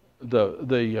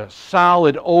 the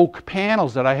solid oak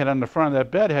panels that I had on the front of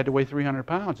that bed had to weigh 300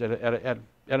 pounds at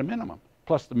a minimum,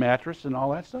 plus the mattress and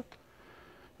all that stuff.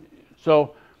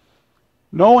 So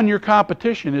knowing your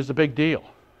competition is a big deal.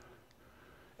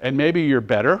 And maybe you're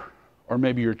better, or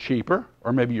maybe you're cheaper,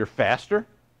 or maybe you're faster.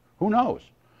 Who knows?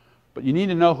 But you need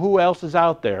to know who else is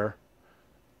out there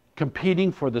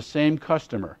competing for the same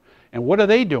customer. And what are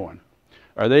they doing?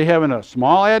 Are they having a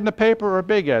small ad in the paper or a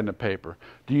big ad in the paper?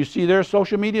 Do you see their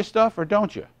social media stuff or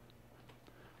don't you?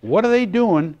 What are they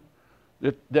doing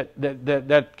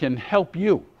that can help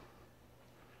you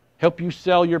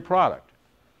sell your product?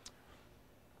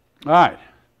 All right.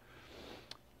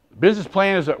 The business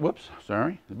plan is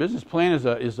The business plan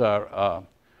is a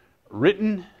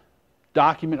written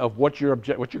document of what your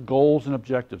goals and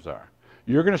objectives are.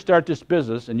 You're going to start this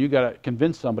business, and you got to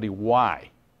convince somebody why.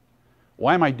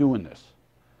 Why am I doing this?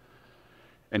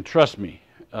 And trust me,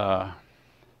 after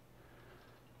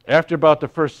about the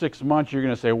first 6 months, you're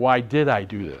going to say, why did I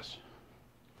do this?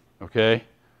 Okay?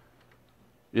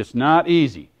 It's not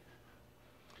easy.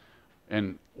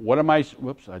 And what am I,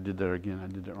 whoops, I did that again. I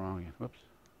did that wrong again. Whoops.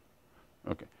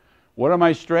 Okay. What are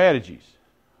my strategies?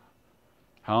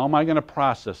 How am I going to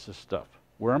process this stuff?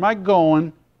 Where am I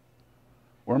going?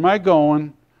 Where am I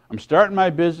going? I'm starting my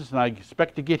business and I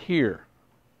expect to get here.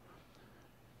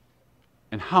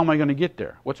 And how am I going to get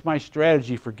there? What's my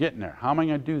strategy for getting there? How am I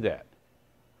going to do that?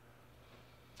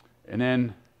 And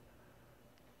then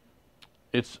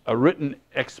it's a written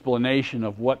explanation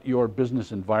of what your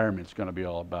business environment is going to be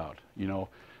all about. You know,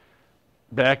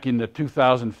 back in the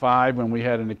 2005 when we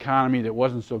had an economy that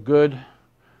wasn't so good,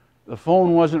 the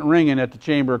phone wasn't ringing at the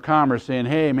Chamber of Commerce saying,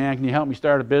 hey man, can you help me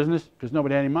start a business? Because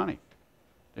nobody had any money.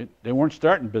 They weren't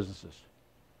starting businesses.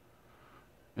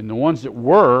 And the ones that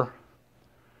were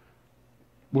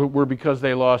because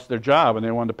they lost their job and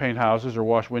they wanted to paint houses or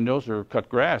wash windows or cut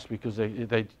grass because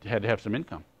they had to have some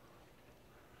income.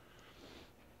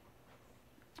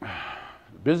 The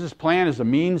business plan is a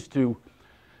means to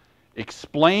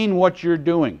explain what you're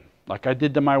doing, like I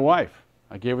did to my wife.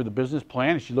 I gave her the business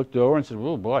plan and she looked over and said,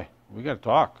 oh boy, we got to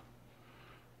talk.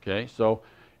 Okay, so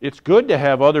it's good to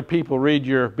have other people read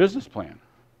your business plan.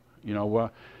 You know,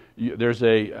 there's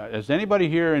is anybody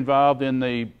here involved in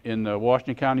the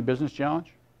Washington County Business Challenge?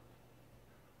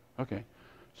 Okay,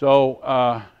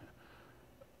 so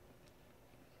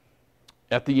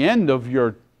at the end of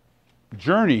your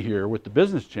journey here with the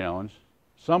business challenge,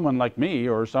 someone like me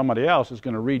or somebody else is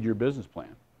going to read your business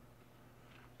plan,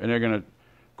 and they're going to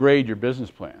grade your business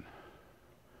plan.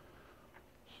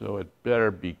 So it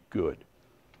better be good.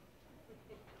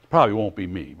 Probably won't be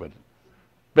me, but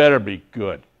better be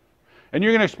good. And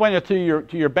you're going to explain it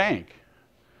to your bank.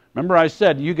 Remember I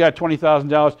said you got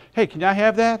 $20,000. Hey, can I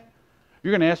have that?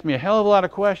 You're going to ask me a hell of a lot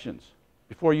of questions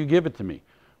before you give it to me.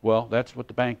 Well, that's what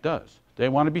the bank does. They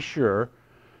want to be sure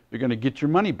you're going to get your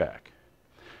money back.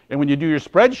 And when you do your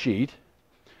spreadsheet,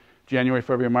 January,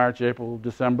 February, March, April,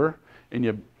 December, and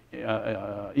you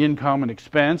income and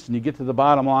expense, and you get to the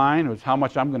bottom line, which is how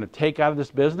much I'm going to take out of this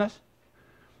business.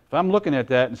 If I'm looking at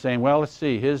that and saying, well, let's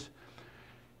see,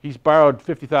 he's borrowed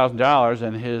 $50,000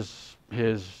 and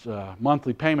his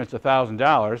monthly payment's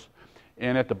 $1,000,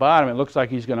 and at the bottom it looks like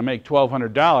he's going to make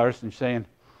 $1,200, and saying,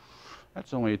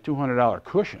 that's only a $200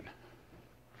 cushion.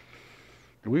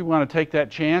 Do we want to take that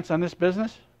chance on this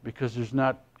business? Because there's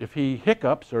not, if he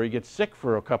hiccups or he gets sick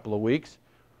for a couple of weeks,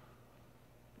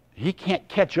 he can't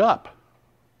catch up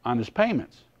on his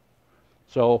payments.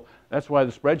 So that's why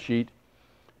the spreadsheet,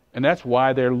 and that's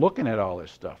why they're looking at all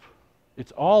this stuff.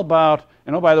 It's all about,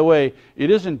 and oh, by the way, it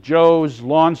isn't Joe's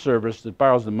lawn service that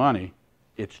borrows the money,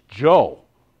 it's Joe.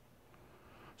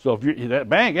 So if you're, that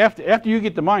bank, after you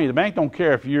get the money, the bank don't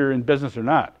care if you're in business or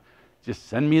not. Just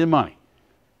send me the money.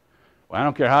 Well, I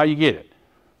don't care how you get it.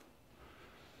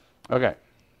 Okay.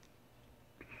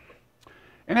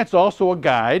 And it's also a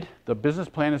guide. The business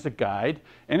plan is a guide,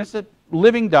 and it's a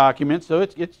living document, so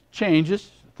it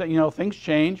changes. You know, things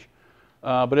change,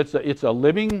 but it's a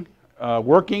living,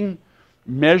 working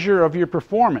measure of your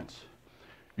performance.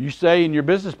 You say in your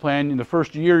business plan in the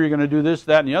first year you're going to do this,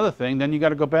 that, and the other thing, then you got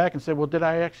to go back and say, well, did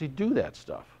I actually do that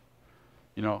stuff?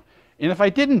 You know, and if I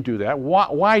didn't do that,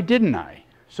 why didn't I?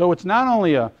 So it's not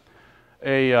only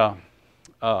the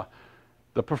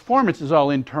performance is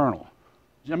all internal.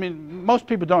 I mean, most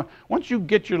people don't. Once you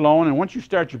get your loan and once you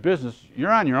start your business,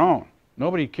 you're on your own.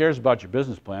 Nobody cares about your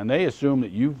business plan. They assume that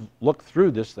you've looked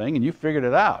through this thing and you figured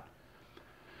it out.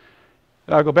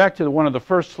 And I'll go back to one of the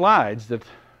first slides that,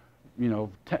 you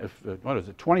know, what is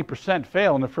it, 20%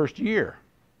 fail in the first year.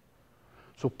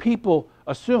 So people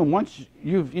assume once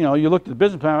you looked at the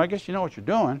business plan, I guess you know what you're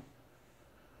doing,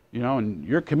 you know, and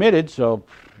you're committed, so,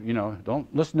 you know,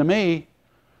 don't listen to me.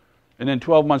 And then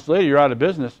 12 months later, you're out of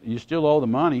business, you still owe the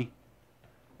money,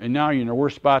 and now you're in a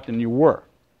worse spot than you were.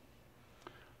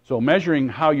 So measuring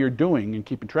how you're doing and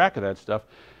keeping track of that stuff.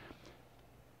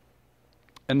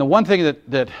 And the one thing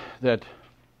that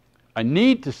I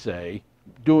need to say,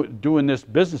 doing this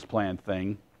business plan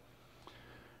thing,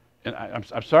 and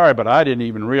I'm sorry, but I didn't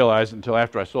even realize it until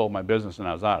after I sold my business and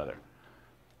I was out of there.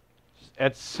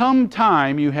 At some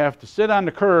time, you have to sit on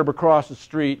the curb across the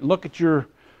street, look at your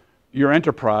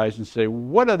enterprise and say,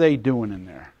 what are they doing in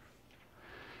there?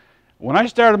 When I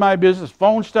started my business,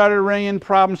 phones started ringing,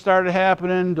 problems started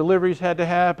happening, deliveries had to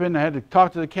happen, I had to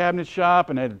talk to the cabinet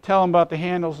shop and I had to tell them about the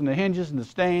handles and the hinges and the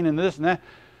stain and this and that.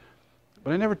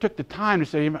 But I never took the time to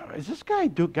say, is this guy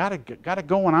got it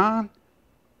going on?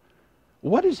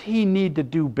 What does he need to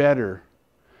do better?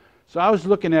 So I was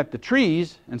looking at the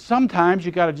trees, and sometimes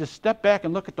you got to just step back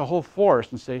and look at the whole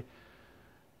forest and say,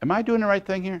 am I doing the right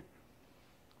thing here?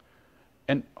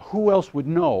 And who else would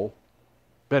know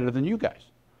better than you guys?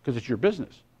 Because it's your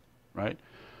business, right?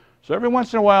 So every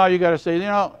once in a while you got to say, you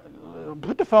know,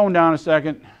 put the phone down a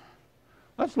second.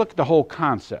 Let's look at the whole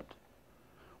concept.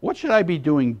 What should I be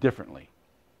doing differently?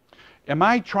 Am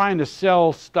I trying to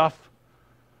sell stuff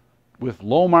with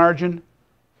low margin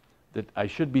that I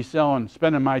should be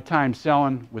spending my time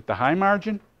selling with the high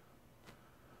margin?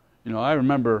 You know, I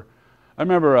remember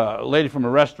a lady from a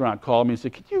restaurant called me and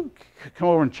said, "Could you come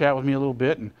over and chat with me a little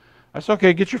bit?" And I said,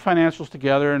 "Okay, get your financials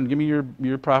together and give me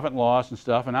your profit and loss and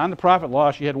stuff." And on the profit and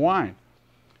loss, she had wine.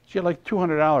 She had like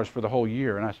 $200 for the whole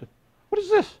year. And I said, "What is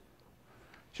this?"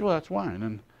 She said, "Well, that's wine."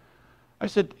 And I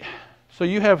said, "So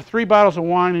you have 3 bottles of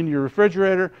wine in your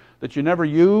refrigerator that you never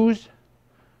use,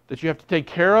 that you have to take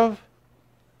care of?"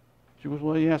 She goes,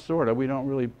 "Well, yeah, sort of. We don't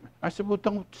really." I said, "Well,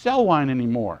 don't sell wine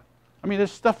anymore." I mean,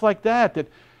 there's stuff like that,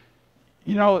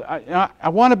 you know, I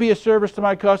want to be a service to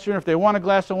my customer. If they want a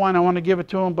glass of wine, I want to give it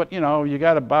to them. But, you know, you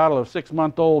got a bottle of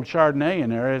 6-month-old Chardonnay in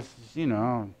there. It's, you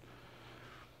know,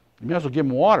 you may as well give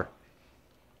them water.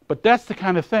 But that's the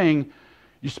kind of thing,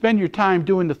 you spend your time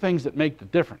doing the things that make the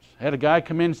difference. I had a guy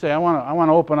come in and say, I want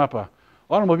to open up a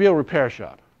automobile repair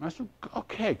shop. And I said,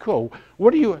 "Okay, cool.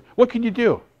 What can you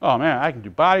do?" "Oh, man, I can do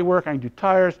body work. I can do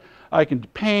tires. I can do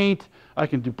paint. I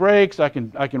can do brakes. I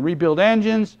can rebuild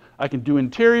engines. I can do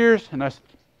interiors." And I said,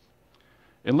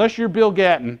 "Unless you're Bill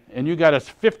Gatton and you got a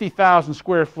 50,000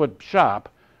 square foot shop,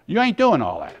 you ain't doing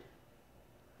all that.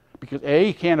 Because A,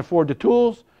 you can't afford the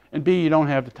tools, and B, you don't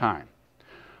have the time.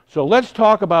 So let's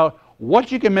talk about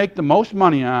what you can make the most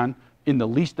money on in the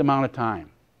least amount of time.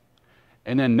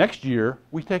 And then next year,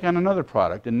 we take on another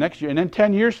product. And next year, and then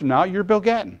 10 years from now, you're Bill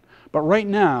Gatton. But right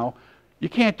now, you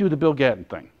can't do the Bill Gatton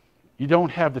thing. You don't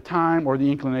have the time or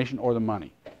the inclination or the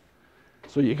money.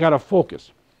 So you got to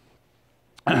focus."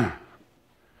 And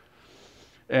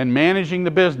managing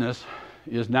the business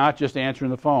is not just answering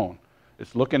the phone.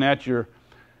 It's looking at your,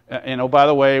 and oh, by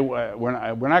the way, we're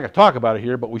not going to talk about it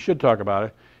here, but we should talk about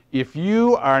it. If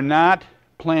you are not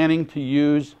planning to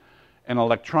use an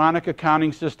electronic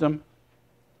accounting system,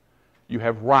 you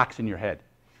have rocks in your head.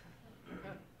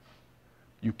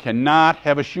 You cannot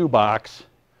have a shoebox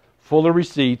full of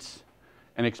receipts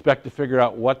and expect to figure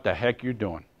out what the heck you're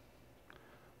doing.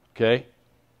 Okay?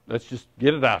 Let's just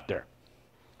get it out there.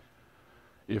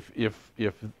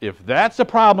 If that's a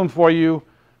problem for you,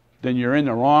 then you're in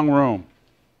the wrong room.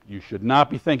 You should not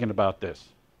be thinking about this.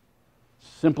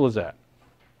 Simple as that.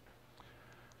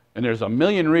 And there's a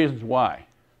million reasons why.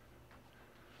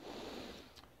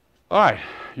 All right,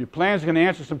 your plan is going to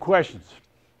answer some questions.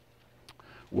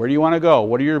 Where do you want to go?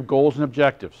 What are your goals and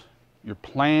objectives? Your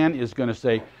plan is going to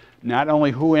say not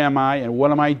only who am I and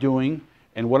what am I doing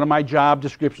and what are my job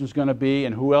descriptions going to be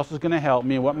and who else is going to help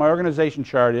me and what my organization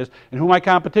chart is and who my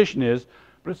competition is,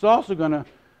 but it's also going to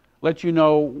let you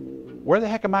know where the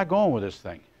heck am I going with this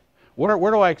thing?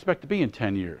 Where do I expect to be in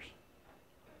 10 years?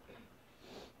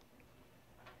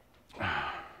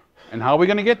 And how are we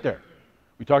going to get there?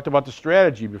 We talked about the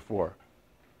strategy before.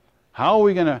 How are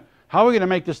we going to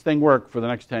make this thing work for the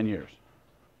next 10 years?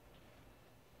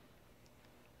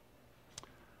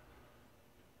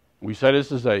 We said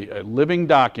this is a living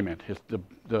document.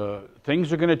 The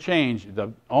things are going to change.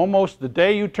 Almost the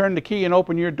day you turn the key and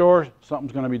open your door,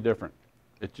 something's going to be different.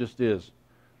 It just is.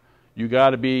 You got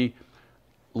to be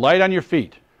light on your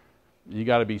feet. You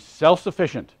got to be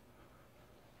self-sufficient.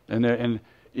 And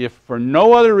if for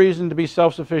no other reason to be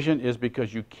self-sufficient is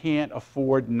because you can't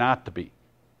afford not to be.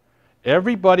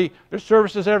 Everybody, there's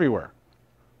services everywhere,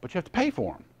 but you have to pay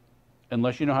for them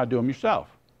unless you know how to do them yourself.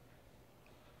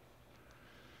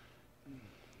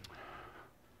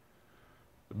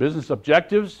 The business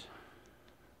objectives,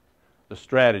 the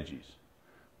strategies.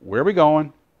 Where are we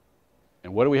going,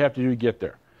 and what do we have to do to get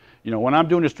there? You know, when I'm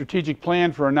doing a strategic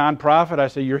plan for a nonprofit, I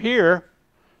say, you're here,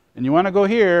 and you want to go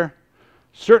here,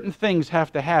 certain things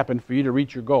have to happen for you to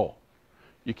reach your goal.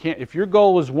 You can't, if your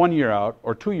goal is 1 year out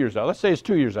or 2 years out, let's say it's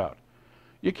 2 years out,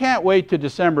 you can't wait to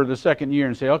December of the second year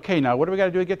and say, okay, now what do we got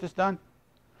to do to get this done?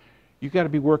 You've got to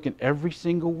be working every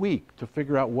single week to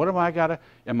figure out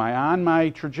am I on my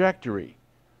trajectory?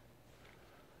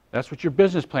 That's what your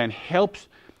business plan helps.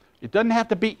 It doesn't have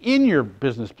to be in your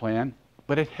business plan,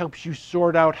 but it helps you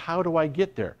sort out, how do I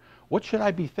get there? What should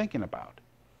I be thinking about?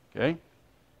 Okay?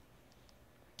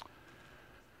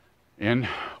 And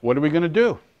what are we going to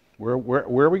do? Where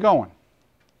are we going?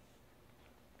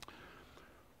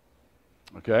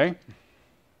 Okay?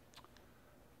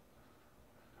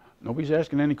 Nobody's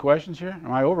asking any questions here?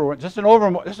 Am I over? This is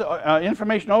an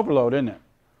information overload, isn't it?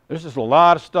 There's just a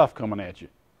lot of stuff coming at you.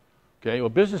 Okay, well,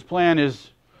 business plan is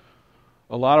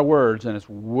a lot of words, and it's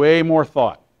way more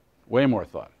thought. Way more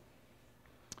thought.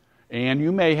 And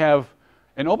you may have,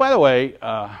 and oh, by the way,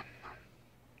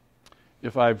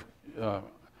 if I've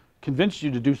convinced you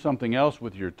to do something else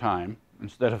with your time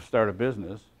instead of start a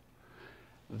business,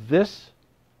 this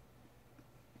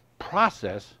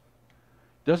process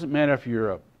doesn't matter if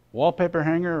you're a wallpaper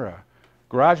hanger, a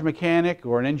garage mechanic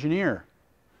or an engineer.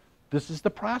 This is the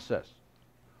process.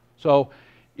 So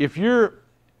if you're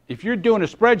doing a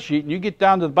spreadsheet and you get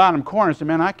down to the bottom corner and say,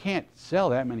 man, I can't sell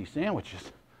that many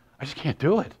sandwiches. I just can't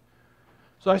do it.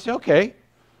 So I say, okay,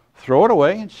 throw it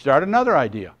away and start another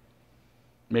idea.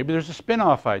 Maybe there's a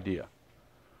spin-off idea.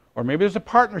 Or maybe there's a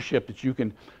partnership that you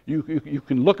can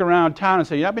look around town and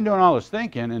say, yeah, I've been doing all this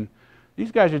thinking, and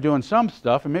these guys are doing some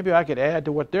stuff, and maybe I could add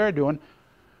to what they're doing.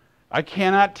 I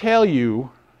cannot tell you,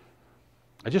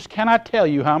 I just cannot tell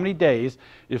you how many days,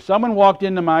 if someone walked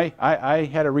into I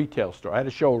had a retail store. I had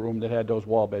a showroom that had those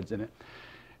wall beds in it,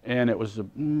 and it was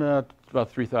about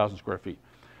 3,000 square feet.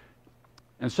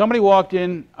 And somebody walked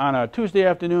in on a Tuesday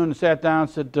afternoon and sat down and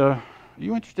said, are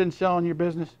you interested in selling your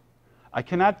business? I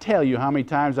cannot tell you how many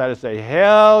times I'd say,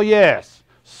 hell yes,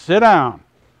 sit down.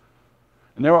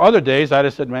 And there were other days I'd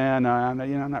have said, man,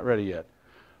 I'm not ready yet.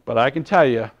 But I can tell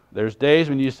you, there's days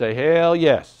when you say, hell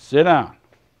yes, sit down.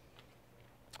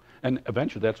 And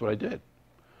eventually that's what I did.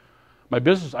 My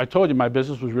business, I told you my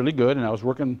business was really good, and I was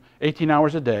working 18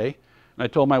 hours a day. And I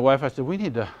told my wife, I said, we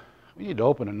need to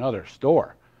open another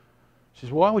store. She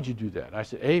says, well, why would you do that? I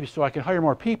said, A, so I can hire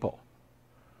more people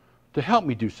to help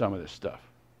me do some of this stuff.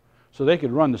 So they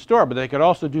could run the store, but they could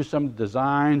also do some of the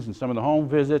designs and some of the home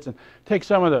visits and take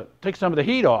some of the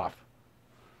heat off.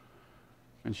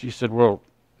 And she said, well,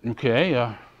 okay,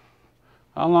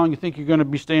 how long do you think you're going to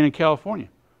be staying in California?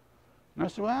 And I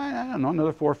said, well, I don't know,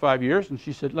 another 4 or 5 years. And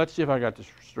she said, let's see if I got this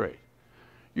straight.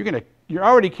 You're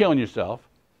already killing yourself.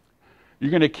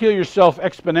 You're going to kill yourself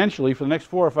exponentially for the next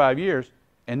 4 or 5 years,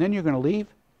 and then you're going to leave?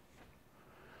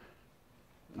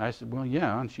 And I said, well,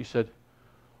 yeah. And she said,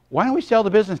 why don't we sell the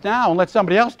business now and let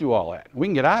somebody else do all that? We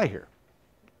can get out of here.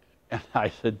 And I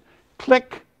said,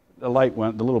 click. The light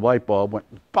went, the little light bulb went,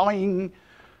 boing.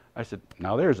 I said,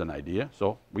 now there's an idea.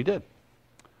 So we did.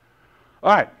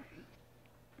 All right.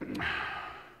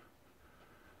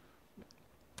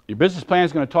 Your business plan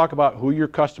is going to talk about who your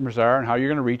customers are and how you're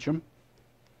going to reach them.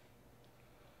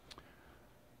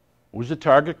 Who's the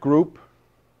target group?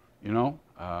 You know,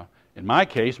 in my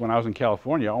case, when I was in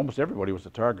California, almost everybody was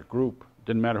the target group.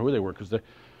 Didn't matter who they were, because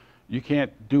you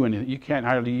can't do anything. You can't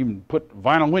hardly even put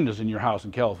vinyl windows in your house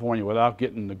in California without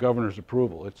getting the governor's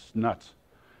approval. It's nuts.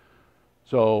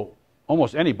 So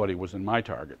almost anybody was in my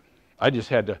target. I just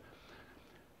had to.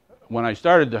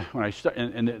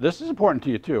 And this is important to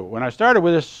you too. When I started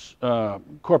with this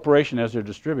corporation as their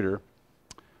distributor,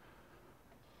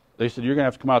 they said, you're going to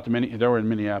have to come out to they were in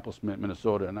Minneapolis,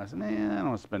 Minnesota. And I said, man, I don't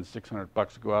want to spend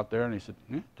 $600 to go out there. And he said,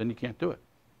 then you can't do it.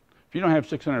 If you don't have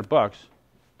 $600,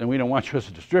 then we don't want you as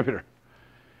a distributor.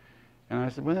 And I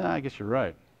said, well, I guess you're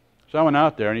right. So I went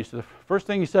out there, and he said, the first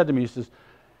thing he said to me, he says,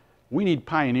 we need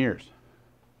pioneers.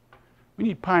 We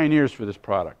need pioneers for this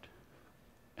product.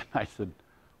 And I said,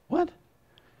 what?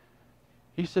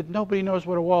 He said, nobody knows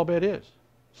what a wall bed is.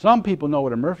 Some people know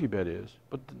what a Murphy bed is,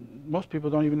 but most people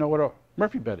don't even know what a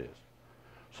Murphy bed is.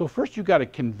 So first you've got to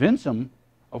convince them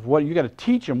of what, you got to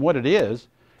teach them what it is,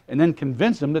 and then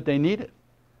convince them that they need it.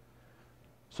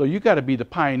 So you've got to be the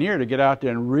pioneer to get out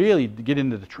there and really get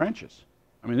into the trenches.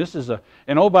 I mean, this is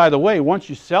and oh, by the way, once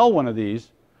you sell one of these,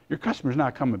 your customer's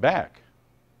not coming back.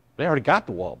 They already got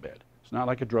the wall bed. It's not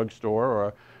like a drugstore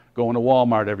or going to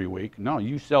Walmart every week. No,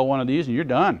 you sell one of these and you're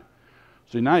done.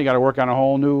 So now you got to work on a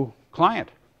whole new client.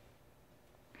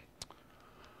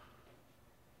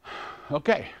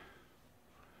 Okay.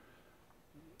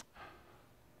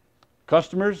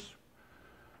 Customers,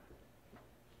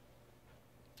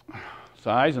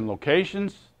 size and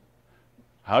locations,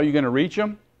 how are you going to reach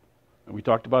them? And we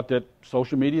talked about that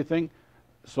social media thing.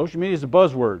 Social media is a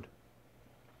buzzword.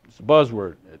 It's a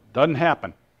buzzword. It doesn't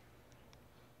happen.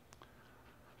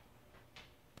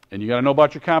 And you got to know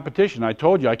about your competition. I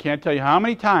told you, I can't tell you how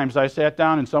many times I sat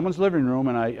down in someone's living room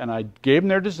and I gave them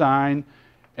their design,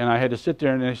 and I had to sit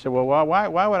there and they said, well, why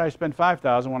would I spend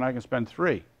 $5,000 when I can spend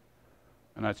 $3,000?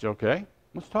 And I said, okay,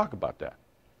 let's talk about that.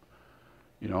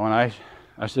 You know, and I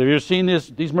said, have you ever seen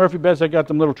these Murphy beds? They got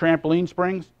them little trampoline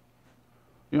springs.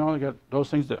 You know, they got those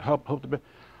things that help the bed.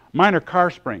 Mine are car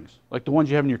springs, like the ones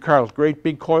you have in your car, those great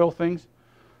big coil things.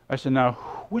 I said, now,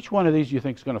 which one of these do you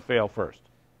think is going to fail first?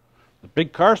 The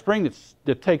big car spring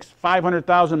that takes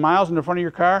 500,000 miles in the front of your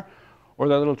car, or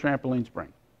that little trampoline spring?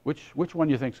 Which one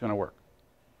do you think is going to work?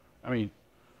 I mean,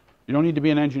 you don't need to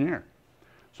be an engineer.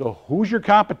 So who's your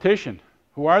competition?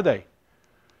 Who are they?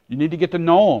 You need to get to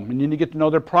know them. You need to get to know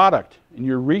their product. And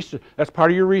your research, that's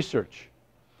part of your research.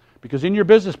 Because in your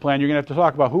business plan, you're going to have to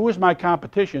talk about who is my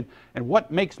competition and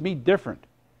what makes me different.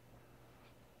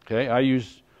 Okay, I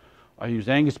use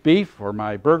Angus beef, or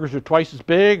my burgers are twice as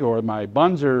big, or my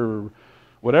buns are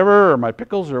whatever, or my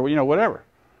pickles, or, you know, whatever.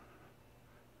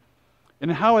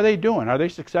 And how are they doing? Are they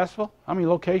successful? How many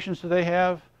locations do they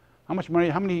have? How much money,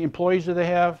 how many employees do they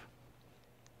have?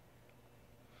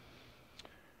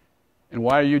 And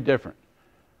why are you different?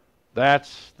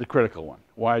 That's the critical one.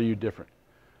 Why are you different?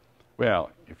 Well,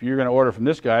 if you're going to order from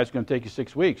this guy, it's going to take you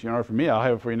 6 weeks. You order from me, I'll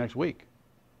have it for you next week.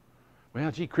 Well,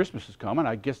 gee, Christmas is coming.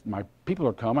 I guess my people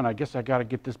are coming. I guess I got to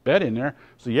get this bed in there.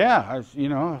 So yeah, you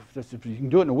know, if you can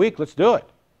do it in a week, let's do it.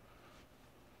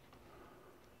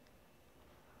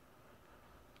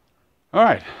 All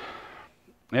right.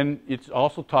 And it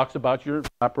also talks about your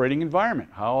operating environment,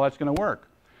 how all that's going to work.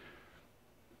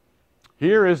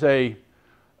 Here is a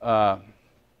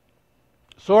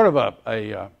sort of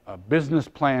a business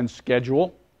plan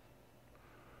schedule.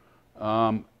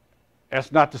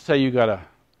 That's not to say you got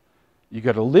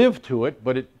to live to it,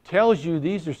 but it tells you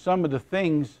these are some of the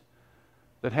things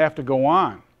that have to go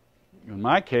on. In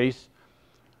my case,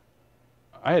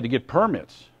 I had to get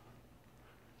permits.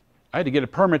 I had to get a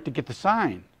permit to get the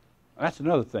sign. That's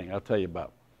another thing I'll tell you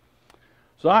about.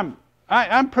 So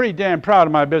I'm pretty damn proud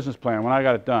of my business plan when I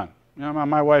got it done. You know,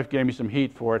 my wife gave me some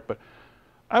heat for it, but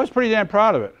I was pretty damn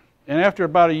proud of it. And after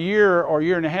about a year or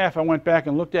year and a half, I went back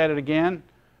and looked at it again.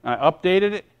 And I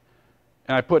updated it,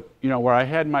 and I put, you know, where I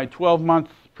had my 12-month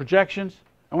projections,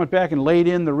 I went back and laid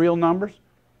in the real numbers,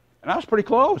 and I was pretty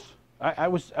close. I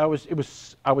was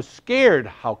scared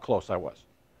how close I was.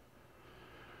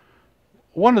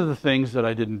 One of the things that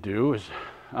I didn't do is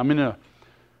I'm in a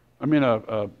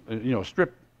you know,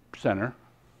 strip center,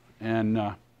 and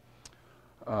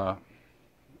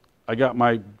I got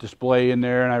my display in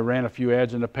there, and I ran a few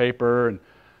ads in the paper, and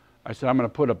I said I'm going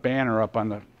to put a banner up on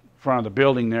the front of the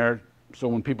building there, so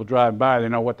when people drive by, they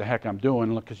know what the heck I'm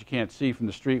doing, because you can't see from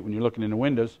the street when you're looking in the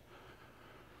windows.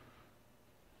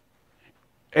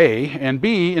 A, and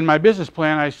B, in my business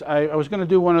plan, I was going to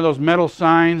do one of those metal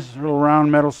signs, little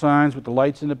round metal signs with the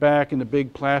lights in the back and the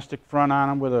big plastic front on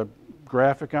them with a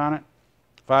graphic on it,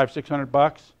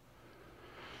 $500-600.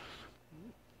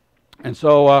 And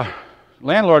so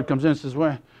landlord comes in and says,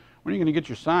 when are you going to get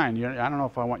your sign? I don't know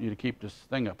if I want you to keep this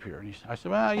thing up here. And I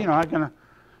said, well, you know, I'm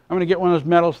going to get one of those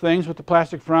metal things with the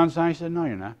plastic front sign. He said, no,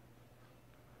 you're not.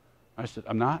 I said,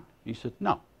 I'm not? He said,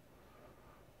 no.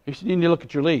 He said, you need to look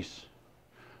at your lease.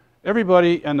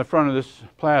 Everybody on the front of this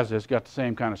plaza has got the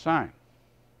same kind of sign.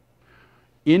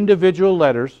 Individual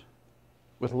letters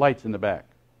with lights in the back,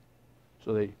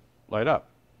 so they light up.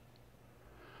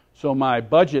 So my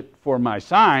budget for my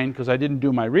sign, because I didn't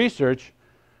do my research,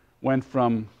 went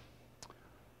from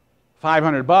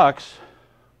 $500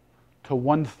 to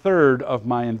 1/3 of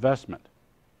my investment,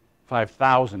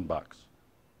 $5,000.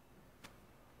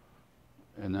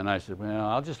 And then I said, well,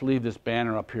 I'll just leave this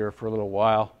banner up here for a little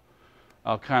while.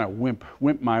 I'll kind of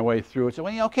wimp my way through it. So,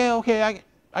 well, okay,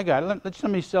 I got it. Let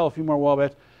me sell a few more wall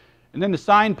beds. And then the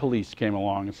sign police came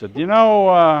along and said, you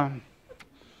know,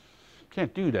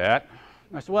 can't do that.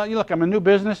 I said, well, look, I'm a new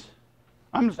business.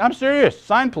 I'm serious,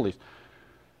 sign police.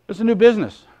 It's a new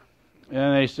business.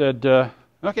 And they said, okay,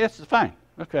 that's fine.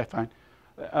 Okay, fine.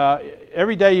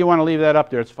 Every day you want to leave that up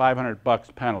there, it's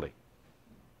 $500 penalty.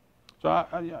 So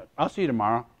I'll see you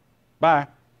tomorrow. Bye.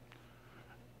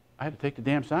 I had to take the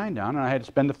damn sign down, and I had to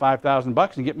spend the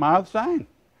 $5,000 and get my other sign.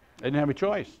 I didn't have a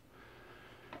choice.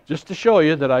 Just to show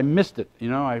you that I missed it.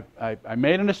 You know, I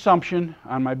made an assumption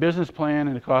on my business plan,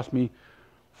 and it cost me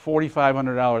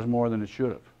 $4,500 more than it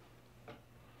should have.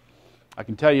 I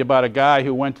can tell you about a guy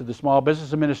who went to the Small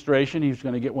Business Administration. He was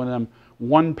going to get one of them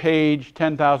one-page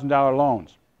 $10,000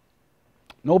 loans.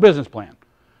 No business plan.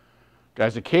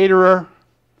 Guy's a caterer.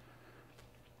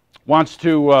 Wants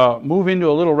to move into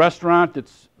a little restaurant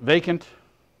that's vacant.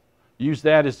 Use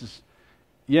that as,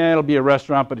 yeah, it'll be a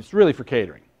restaurant, but it's really for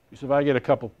catering. He said, if I get a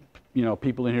couple, you know,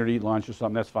 people in here to eat lunch or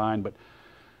something, that's fine, but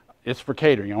it's for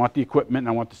catering. I want the equipment and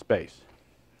I want the space.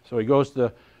 So he goes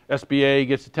to SBA,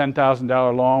 gets a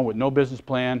 $10,000 loan with no business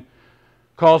plan,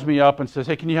 calls me up and says,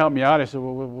 hey, can you help me out? I said,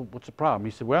 well, what's the problem?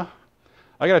 He said, well,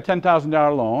 I got a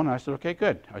 $10,000 loan. I said, okay,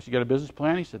 good. I said, you got a business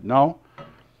plan? He said, no.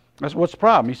 I said, what's the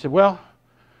problem? He said, well,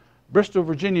 Bristol,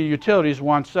 Virginia Utilities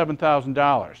wants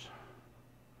 $7,000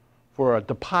 for a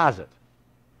deposit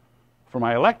for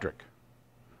my electric.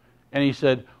 And he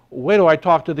said, wait till I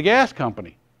talk to the gas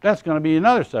company. That's going to be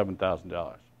another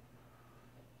 $7,000.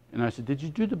 And I said, did you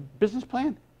do the business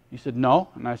plan? He said, no.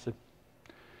 And I said,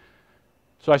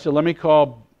 so I said, let me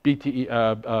call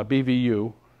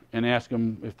BVU and ask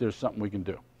them if there's something we can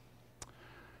do.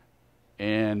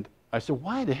 And I said,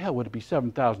 why the hell would it be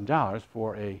 $7,000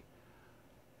 for a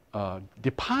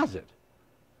deposit?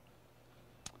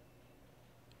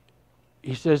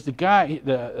 he says the guy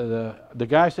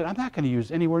said, I'm not going to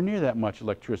use anywhere near that much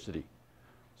electricity.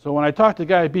 So when I talked to the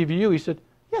guy at BVU, he said,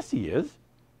 yes, he is.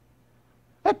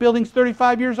 That building's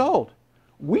 35 years old.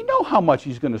 We know how much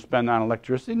he's going to spend on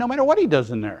electricity, no matter what he does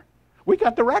in there. We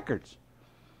got the records.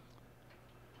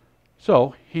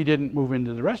 So he didn't move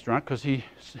into the restaurant because he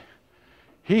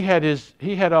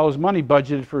had all his money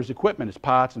budgeted for his equipment, his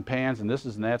pots and pans and this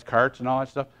and that, carts and all that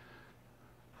stuff.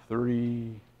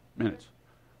 30 minutes.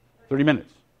 30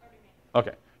 minutes.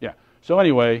 Okay, yeah. So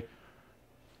anyway,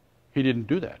 he didn't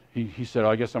do that. He said, oh,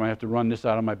 I guess I'm going to have to run this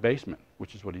out of my basement,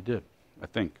 which is what he did, I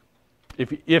think,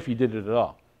 if he did it at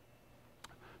all.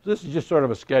 So this is just sort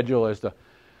of a schedule as to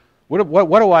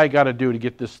what do I got to do to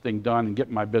get this thing done and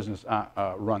get my business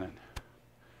running.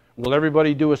 Will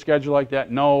everybody do a schedule like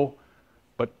that? No,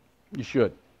 but you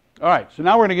should. All right, so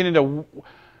now we're going to get into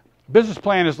business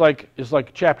plan is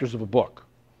like chapters of a book,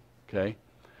 okay?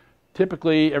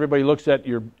 Typically, everybody looks at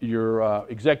your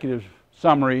executive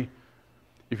summary.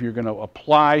 If you're going to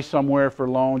apply somewhere for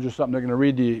loans or something, they're going to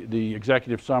read the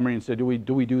executive summary and say, do we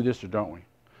do this or don't we?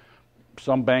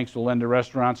 Some banks will lend to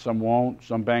restaurants, some won't.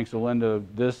 Some banks will lend to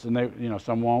this, and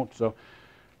some won't. So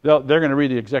they're going to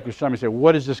read the executive summary and say,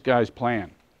 what is this guy's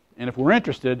plan? And if we're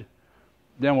interested,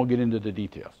 then we'll get into the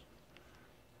details.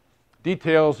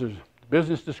 Details is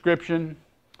business description,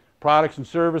 products and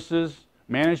services,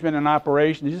 management and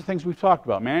operation. These are things we've talked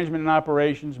about. Management and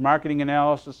operations, marketing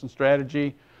analysis and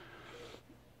strategy,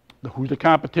 who the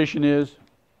competition is,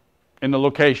 and the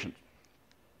location,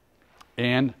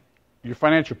 and your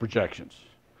financial projections.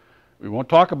 We won't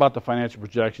talk about the financial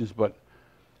projections, but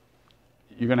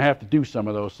you're going to have to do some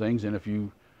of those things. And if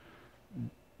you,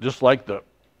 just like the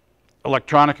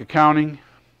electronic accounting,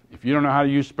 if you don't know how to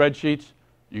use spreadsheets,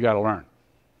 you got to learn,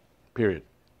 period.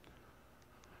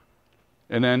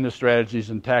 And then the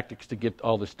strategies and tactics to get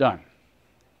all this done.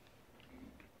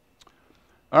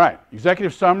 All right,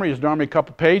 executive summary is normally a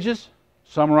couple pages,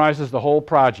 summarizes the whole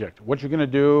project, what you're going to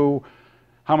do,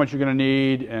 how much you're going to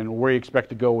need, and where you expect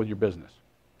to go with your business,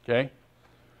 okay?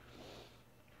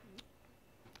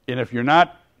 And if you're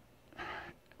not,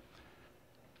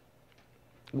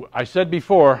 I said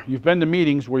before, you've been to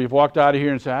meetings where you've walked out of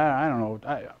here and said, I don't know,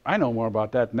 I know more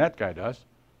about that than that guy does.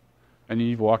 And then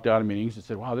you've walked out of meetings and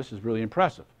said, wow, this is really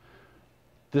impressive.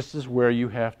 This is where you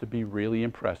have to be really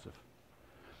impressive.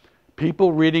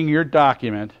 People reading your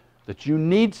document that you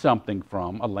need something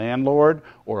from, a landlord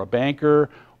or a banker,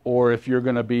 or if you're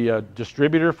going to be a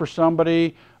distributor for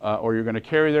somebody, or you're going to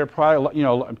carry their product,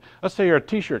 let's say you're a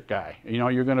t-shirt guy,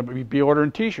 you're going to be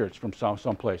ordering t-shirts from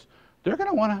someplace. They're going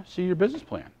to want to see your business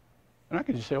plan. And I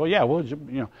can just say, well, yeah, well,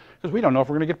 because we don't know if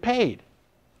we're going to get paid.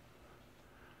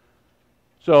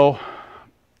 So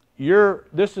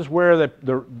this is where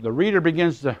the reader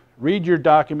begins to read your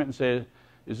document and say,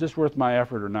 is this worth my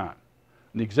effort or not?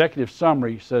 And the executive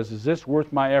summary says, is this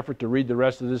worth my effort to read the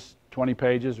rest of this 20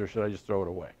 pages, or should I just throw it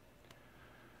away?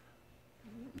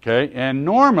 Okay, and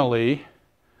normally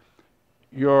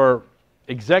your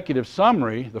executive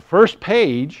summary, the first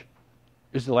page,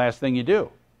 is the last thing you do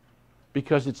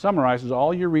because it summarizes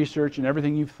all your research and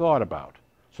everything you've thought about.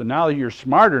 So now that you're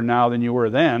smarter now than you were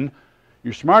then,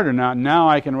 you're smarter now. Now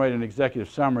I can write an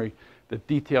executive summary that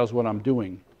details what I'm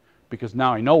doing because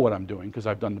now I know what I'm doing because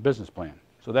I've done the business plan.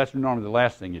 So that's normally the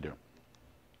last thing you do.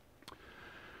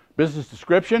 Business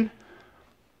description.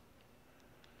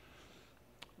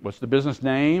 What's the business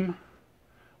name?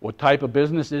 What type of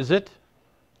business is it?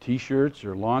 T-shirts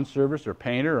or lawn service or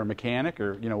painter or mechanic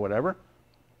or whatever.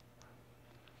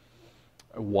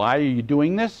 Why are you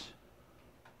doing this?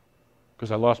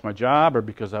 Because I lost my job, or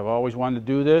because I've always wanted to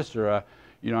do this, or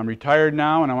I'm retired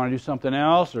now and I want to do something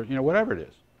else, or whatever it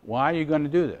is. Why are you going to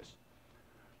do this?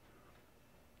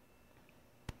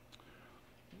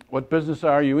 What business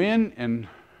are you in, and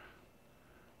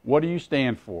what do you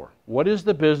stand for? What is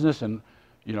the business, and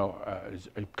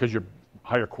because you're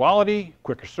higher quality,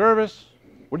 quicker service,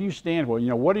 what do you stand for?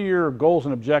 What are your goals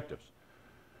and objectives?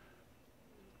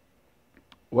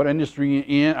 What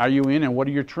industry are you in, and what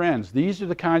are your trends? These are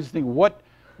the kinds of things.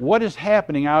 What is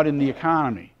happening out in the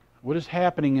economy? What is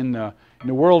happening in the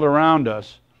world around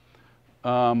us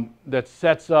that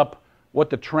sets up what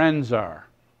the trends are?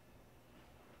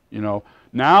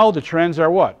 Now the trends are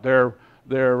what? They're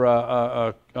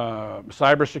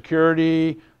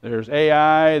cybersecurity. There's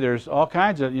AI. There's all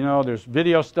kinds of there's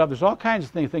video stuff. There's all kinds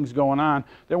of things going on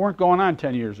that weren't going on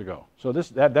 10 years ago. So that's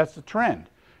the trend.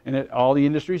 And all the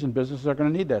industries and businesses are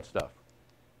going to need that stuff.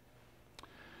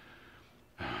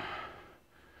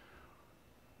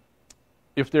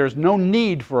 If there's no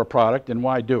need for a product, then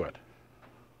why do it?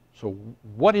 So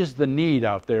what is the need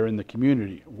out there in the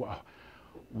community?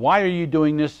 Why are you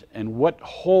doing this, and what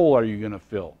hole are you going to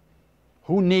fill?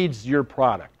 Who needs your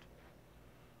product?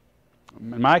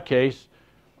 In my case,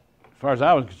 as far as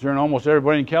I was concerned, almost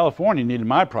everybody in California needed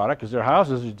my product because their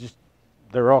houses are just,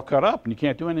 they're all cut up and you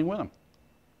can't do anything with them.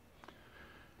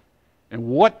 And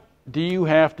what do you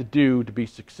have to do to be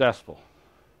successful?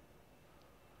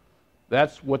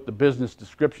 That's what the business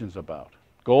description is about.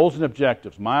 Goals and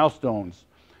objectives, milestones.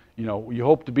 You know, you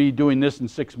hope to be doing this in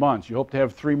 6 months. You hope to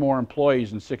have 3 more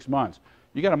employees in 6 months.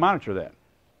 You got to monitor that.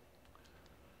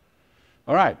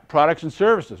 All right, products and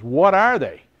services. What are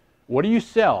they? What do you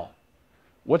sell?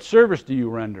 What service do you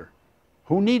render?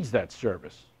 Who needs that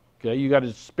service? Okay, you got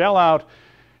to spell out,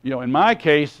 you know, in my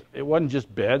case, it wasn't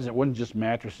just beds, it wasn't just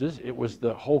mattresses, it was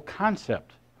the whole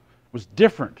concept. It was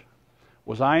different.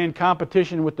 Was I in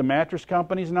competition with the mattress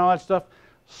companies and all that stuff?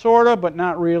 Sort of, but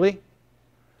not really.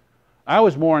 I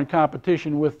was more in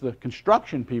competition with the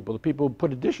construction people, the people who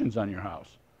put additions on your house.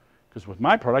 Because with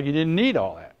my product, you didn't need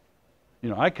all that. You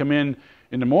know, I come in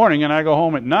the morning and I go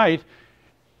home at night,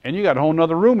 and you got a whole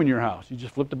nother room in your house. You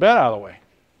just flip the bed out of the way.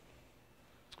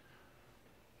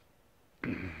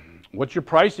 What's your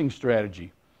pricing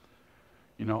strategy?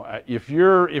 You know, if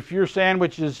your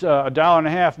sandwich is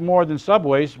 $1.50 more than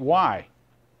Subway's, why?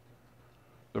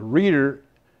 The reader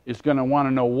is going to want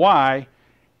to know why,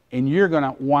 and you're going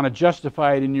to want to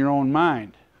justify it in your own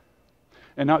mind.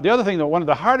 And now the other thing, though, one of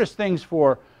the hardest things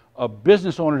for a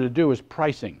business owner to do is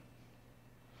pricing.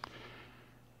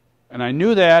 And I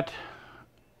knew that,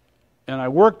 and I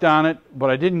worked on it, but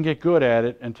I didn't get good at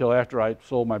it until after I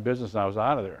sold my business and I was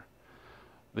out of there.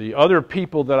 The other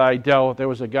people that I dealt with, there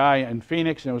was a guy in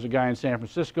Phoenix and there was a guy in San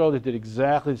Francisco that did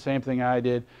exactly the same thing I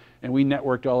did, and we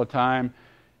networked all the time.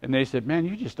 And they said, man,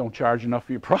 you just don't charge enough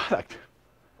for your product.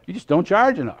 You just don't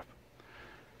charge enough.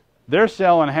 They're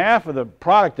selling half of the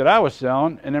product that I was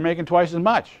selling, and they're making twice as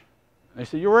much. They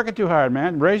said, you're working too hard,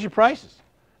 man. Raise your prices.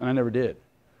 And I never did.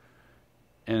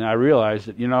 And I realized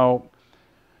that, you know,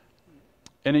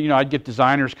 and you know, I'd get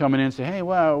designers coming in and say, hey,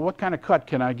 well, what kind of cut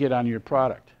can I get on your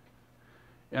product?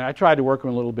 And I tried to work with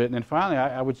them a little bit, and then finally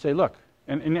I would say, look,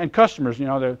 and customers, you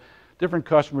know, the different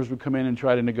customers would come in and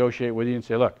try to negotiate with you and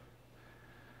say, look,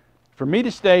 for me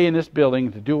to stay in this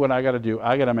building, to do what I got to do,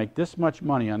 I got to make this much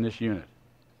money on this unit.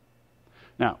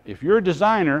 Now, if you're a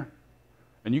designer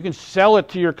and you can sell it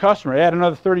to your customer, add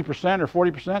another 30% or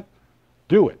 40%,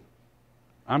 do it.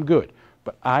 I'm good.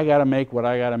 But I got to make what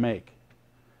I got to make,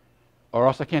 or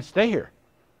else I can't stay here.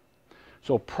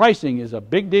 So pricing is a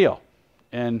big deal.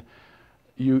 And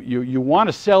you want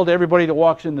to sell to everybody that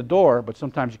walks in the door, but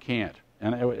sometimes you can't.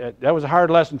 And that was a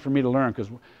hard lesson for me to learn, because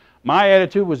my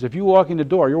attitude was, if you walk in the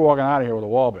door, you're walking out of here with a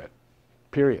wall bed,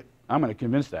 period. I'm going to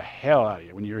convince the hell out of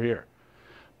you when you're here.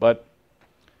 But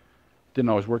it didn't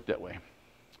always work that way.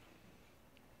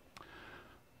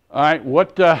 All right,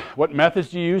 what methods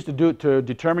do you use to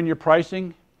determine your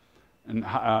pricing? And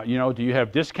you know, do you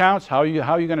have discounts? How are you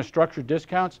going to structure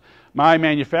discounts? My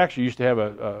manufacturer used to have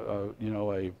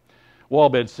a wall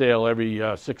bed sale every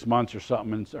 6 months or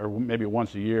something, or maybe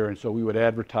once a year, and so we would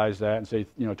advertise that and say,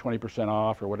 you know, 20%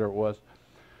 off or whatever it was.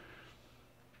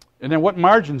 And then what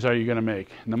margins are you going to make?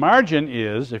 And the margin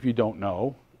is, if you don't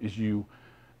know, is you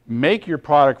make your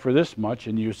product for this much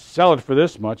and you sell it for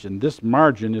this much, and this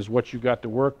margin is what you got to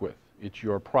work with. It's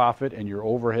your profit and your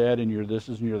overhead and your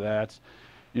thises and your that's.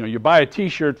 You know, you buy a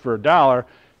t-shirt for $1,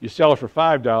 you sell it for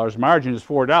 $5, margin is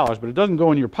 $4, but it doesn't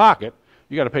go in your pocket.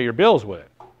 You got to pay your bills with it.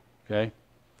 Okay?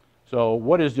 So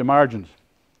what is the margins?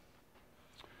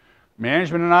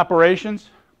 Management and operations.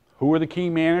 Who are the key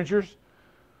managers?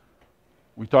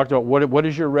 We talked about what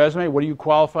is your resume? What are you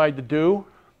qualified to do?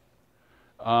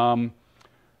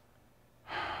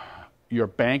 Your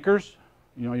bankers.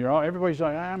 You know, everybody's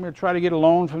like, I'm going to try to get a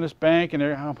loan from this bank, and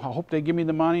I hope they give me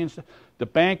the money and stuff. The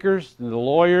bankers, the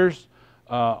lawyers,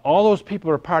 all those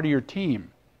people are part of your team.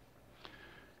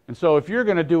 And so if you're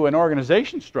going to do an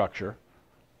organization structure,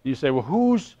 you say, well,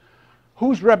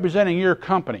 who's representing your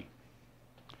company?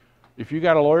 If you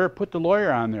got a lawyer, put the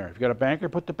lawyer on there. If you got a banker,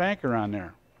 put the banker on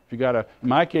there. If you got in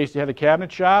my case, you had a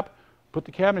cabinet shop, put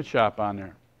the cabinet shop on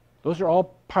there. Those are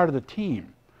all part of the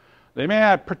team. They may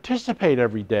not participate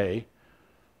every day,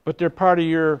 but they're part of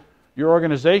your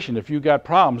organization. If you've got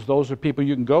problems, those are people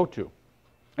you can go to.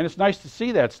 And it's nice to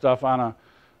see that stuff on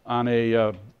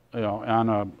an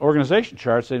organization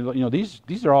chart. Say, you know,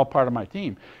 these are all part of my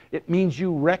team. It means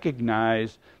you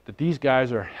recognize that these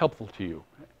guys are helpful to you,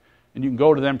 and you can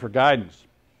go to them for guidance.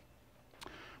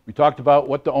 We talked about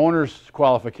what the owner's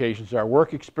qualifications are: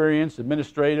 work experience,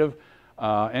 administrative,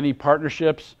 any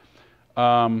partnerships.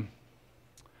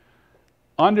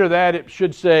 Under that, it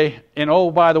should say, and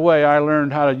oh, by the way, I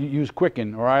learned how to use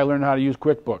Quicken, or I learned how to use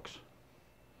QuickBooks.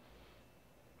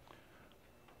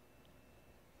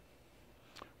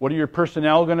 What are your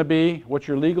personnel going to be? What's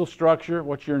your legal structure?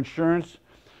 What's your insurance?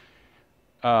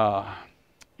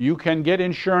 You can get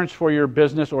insurance for your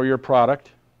business or your product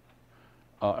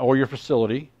or your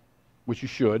facility, which you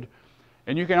should.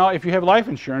 And you can, if you have life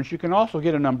insurance, you can also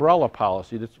get an umbrella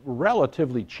policy that's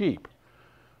relatively cheap.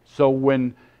 So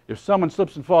if someone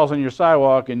slips and falls on your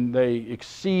sidewalk and they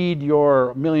exceed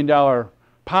your $1 million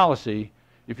policy,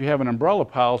 if you have an umbrella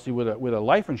policy with a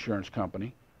life insurance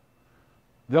company,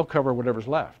 they'll cover whatever's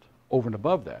left over and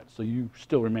above that, so you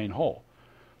still remain whole.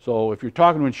 So if you're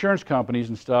talking to insurance companies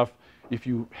and stuff, if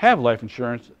you have life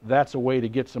insurance, that's a way to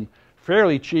get some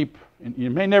fairly cheap, and you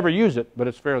may never use it, but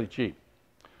it's fairly cheap.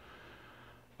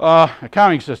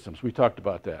 Accounting systems, we talked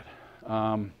about that.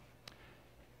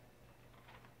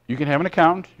 You can have an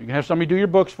accountant. You can have somebody do your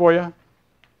books for you.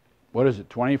 What is it,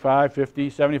 25, 50,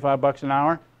 75 bucks an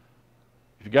hour?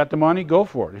 If you got the money, go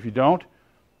for it. If you don't,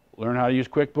 learn how to use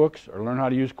QuickBooks or learn how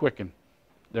to use Quicken.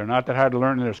 They're not that hard to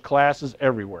learn, and there's classes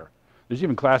everywhere. There's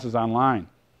even classes online.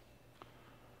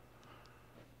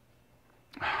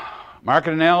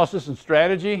 Market analysis and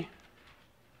strategy.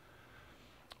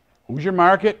 Who's your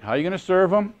market? How are you going to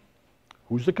serve them?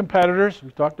 Who's the competitors?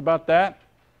 We talked about that.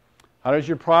 How does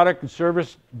your product and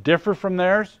service differ from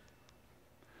theirs?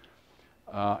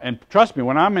 And trust me,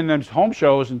 when I'm in those home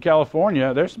shows in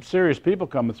California, there's some serious people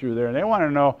coming through there, and they want to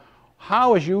know,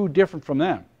 how is you different from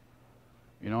them?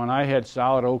 You know, and I had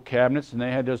solid oak cabinets, and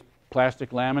they had those plastic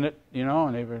laminate, you know,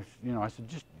 and they were, you know, I said,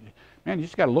 man, you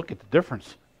just got to look at the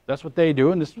difference. That's what they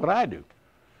do, and this is what I do.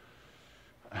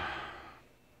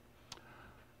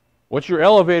 What's your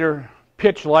elevator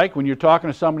pitch like when you're talking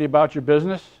to somebody about your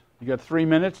business? You got 3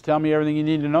 minutes, tell me everything you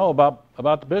need to know about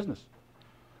the business.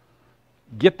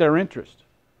 Get their interest.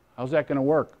 How's that going to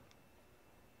work?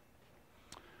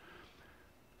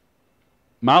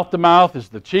 Mouth to mouth is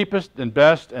the cheapest and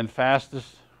best and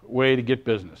fastest way to get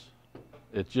business.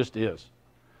 It just is.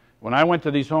 When I went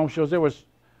to these home shows, there was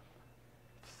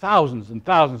thousands and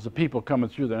thousands of people coming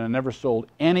through there, and I never sold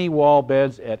any wall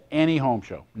beds at any home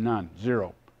show. None.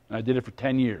 Zero. And I did it for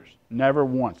 10 years. Never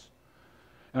once.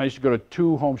 And I used to go to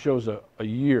 2 home shows a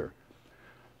year.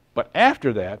 But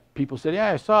after that, people said,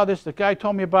 yeah, I saw this, the guy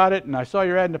told me about it, and I saw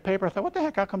your ad in the paper. I thought, what the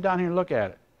heck, I'll come down here and look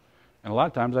at it. And a lot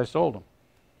of times I sold them.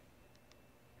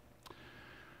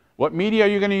 What media are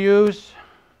you going to use?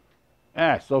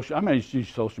 Social. I'm going to use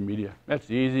social media. That's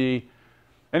easy.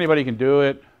 Anybody can do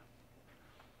it.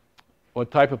 What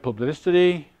type of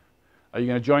publicity? Are you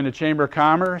going to join the Chamber of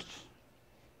Commerce?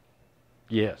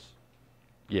 Yes.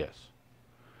 Yes.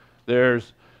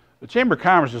 The Chamber of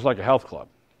Commerce is like a health club.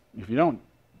 If you don't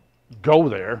go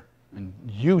there and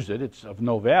use it, it's of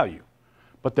no value.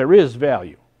 But there is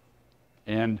value.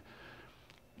 And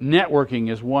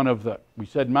networking is one of the, we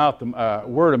said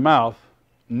word of mouth,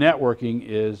 networking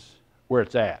is where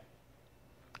it's at.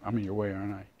 I'm in your way,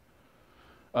 aren't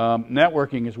I?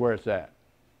 Networking is where it's at.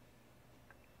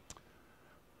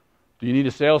 Do you need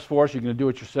a sales force? You're going to do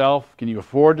it yourself. Can you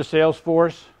afford the sales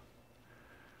force?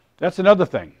 That's another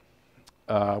thing.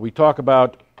 We talk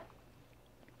about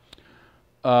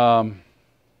guy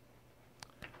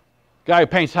who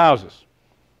paints houses.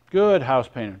 Good house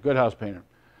painter, good house painter.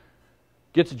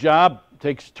 Gets a job,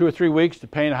 takes 2 or 3 weeks to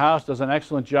paint a house, does an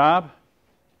excellent job.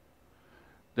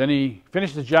 Then he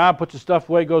finishes the job, puts his stuff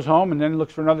away, goes home, and then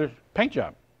looks for another paint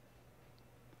job.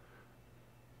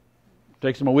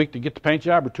 Takes him a week to get the paint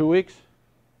job, or 2 weeks.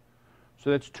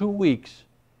 So that's 2 weeks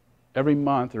every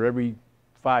month or every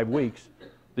 5 weeks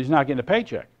that he's not getting a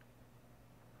paycheck.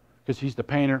 Because he's the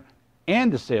painter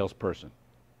and the salesperson.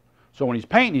 So when he's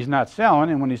painting, he's not selling,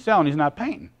 and when he's selling, he's not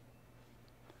painting.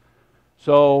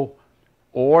 So,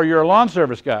 or you're a lawn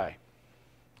service guy.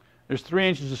 There's 3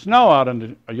 inches of snow out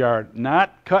in the yard,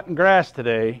 not cutting grass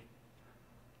today.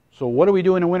 So what do we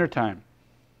do in the wintertime?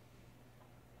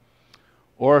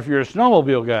 Or if you're a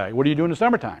snowmobile guy, what do you do in the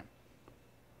summertime?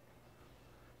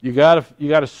 You got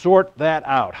to sort that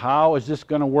out. How is this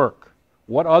going to work?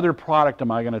 What other product am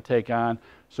I going to take on?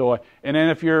 So, and then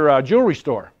if you're a jewelry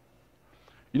store,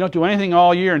 you don't do anything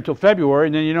all year until February,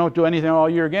 and then you don't do anything all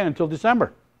year again until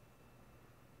December.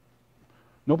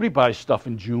 Nobody buys stuff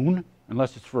in June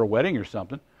unless it's for a wedding or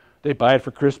something. They buy it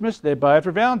for Christmas. They buy it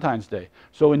for Valentine's Day.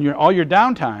 So in all your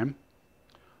downtime,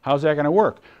 how's that going to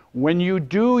work? When you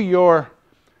do your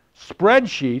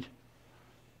spreadsheet,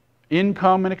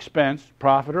 income and expense,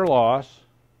 profit or loss,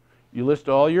 you list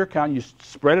all your account, you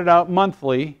spread it out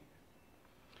monthly,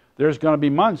 there's going to be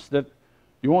months that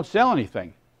you won't sell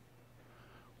anything.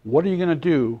 What are you going to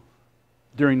do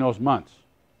during those months?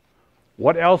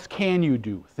 What else can you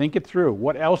do? Think it through.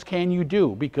 What else can you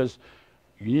do? Because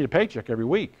you need a paycheck every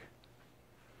week.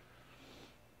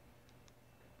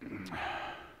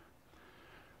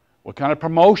 What kind of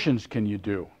promotions can you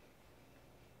do?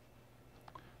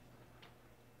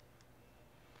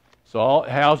 So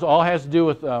all has to do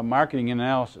with marketing and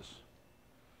analysis.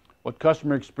 What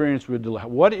customer experience would deliver?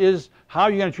 How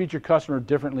are you going to treat your customer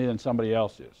differently than somebody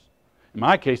else is? In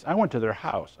my case, I went to their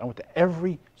house. I went to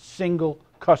every single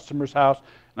customer's house,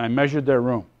 and I measured their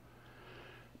room.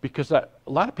 Because a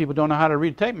lot of people don't know how to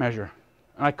read a tape measure.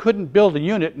 And I couldn't build a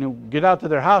unit and get out to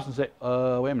their house and say,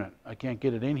 wait a minute, I can't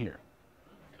get it in here.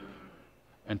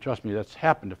 And trust me, that's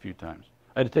happened a few times.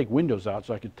 I had to take windows out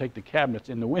so I could take the cabinets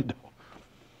in the window.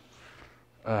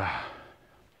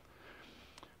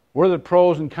 What are the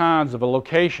pros and cons of a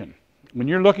location? When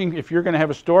you're looking, if you're going to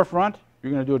have a storefront,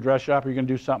 you're going to do a dress shop, or you're going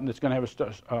to do something that's going to have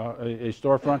a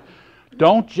storefront,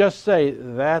 don't just say,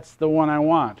 that's the one I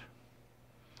want.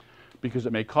 Because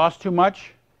it may cost too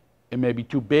much, it may be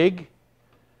too big,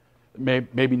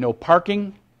 maybe no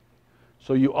parking.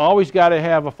 So you always got to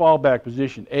have a fallback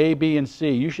position, A, B, and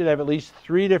C. You should have at least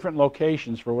 3 different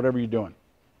locations for whatever you're doing.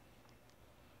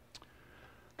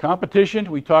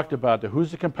 Competition, we talked about who's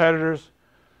the competitors.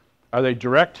 Are they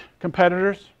direct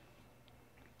competitors?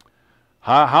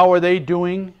 How are they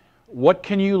doing? What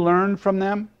can you learn from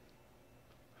them?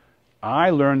 I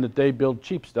learned that they build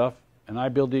cheap stuff and I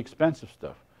build the expensive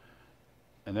stuff.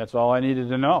 And that's all I needed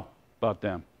to know about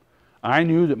them. I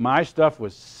knew that my stuff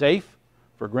was safe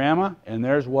for Grandma and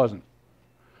theirs wasn't.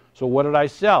 So what did I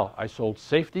sell? I sold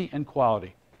safety and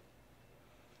quality.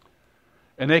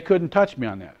 And they couldn't touch me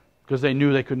on that because they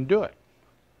knew they couldn't do it.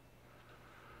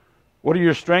 What are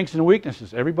your strengths and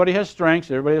weaknesses? Everybody has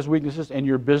strengths, everybody has weaknesses, and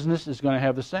your business is going to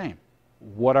have the same.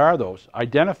 What are those?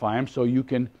 Identify them so you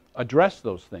can address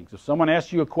those things. If someone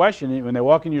asks you a question when they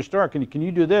walk in your store, can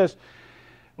you do this?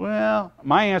 Well,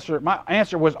 my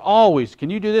answer was always, can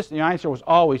you do this? And the answer was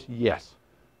always yes.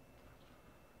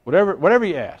 Whatever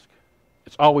you ask,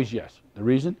 it's always yes. The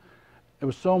reason? There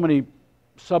was so many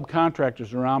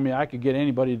subcontractors around me, I could get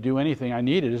anybody to do anything I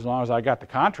needed as long as I got the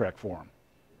contract for them.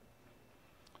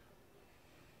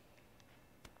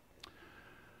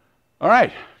 All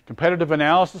right, competitive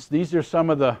analysis. These are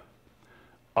some of the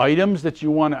items that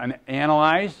you want to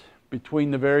analyze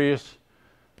between the various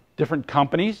different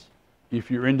companies, if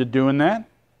you're into doing that.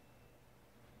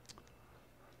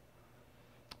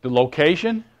 The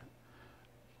location.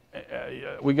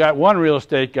 We got one real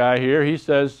estate guy here. He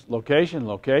says location,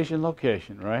 location,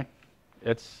 location, right?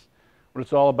 It's what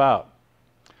it's all about.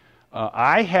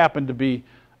 I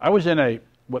was in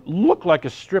what looked like a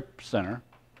strip center,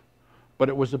 but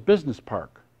it was a business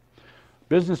park.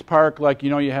 Business park, like,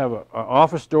 you have an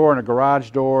office door and a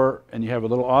garage door, and you have a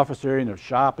little office area, and the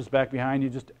shop is back behind you,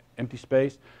 just empty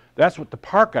space. That's what the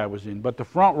park I was in. But the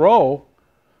front row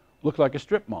looked like a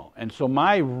strip mall. And so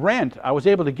my rent, I was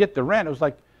able to get the rent. It was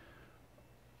like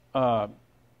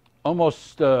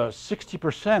almost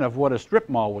 60% of what a strip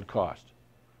mall would cost.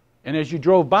 And as you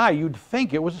drove by, you'd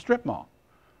think it was a strip mall.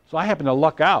 So I happened to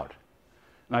luck out.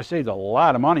 And I saved a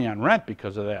lot of money on rent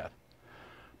because of that.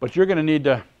 But you're going to need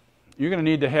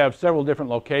to have several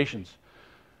different locations.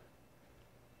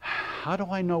 How do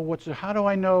I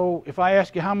know if I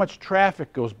ask you how much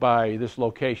traffic goes by this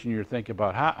location you're thinking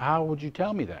about, how would you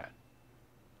tell me that?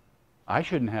 I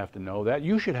shouldn't have to know that.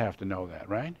 You should have to know that,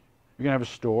 right? You're going to have a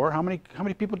store. How many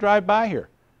people drive by here?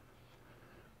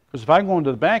 Because if I go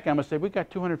into the bank, I'm going to say, we've got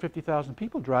 250,000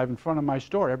 people drive in front of my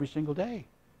store every single day.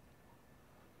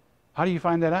 How do you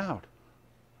find that out?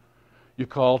 You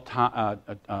call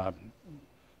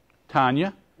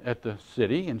Tanya at the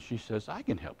city, and she says, I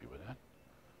can help you with that.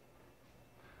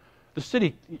 The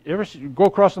city, you ever go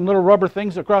across some little rubber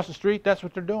things across the street? That's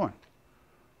what they're doing.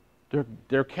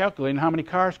 They're calculating how many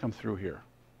cars come through here.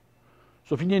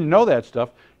 So if you need to know that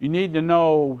stuff, you need to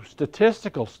know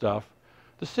statistical stuff.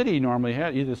 The city normally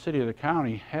has, either the city or the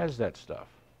county has that stuff.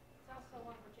 It's also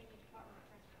on Virginia Department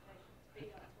of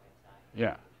Transportation's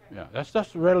website. Yeah, that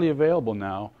stuff's readily available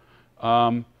now.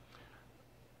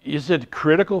 Is it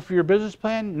critical for your business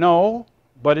plan? No,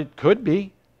 but it could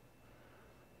be.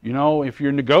 If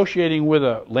you're negotiating with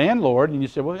a landlord and you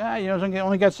say, well, I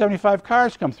only got 75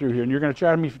 cars come through here and you're going to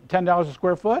charge me $10 a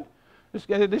square foot? This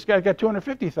guy's got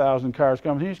 250,000 cars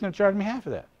coming here, he's going to charge me half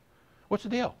of that. What's the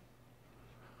deal?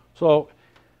 So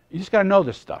you just got to know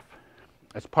this stuff.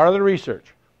 That's part of the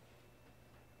research.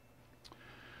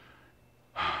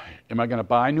 Am I going to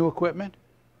buy new equipment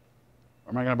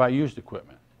or am I going to buy used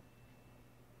equipment?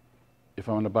 If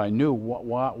I want to buy new,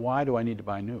 why do I need to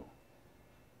buy new?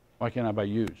 Why can't I buy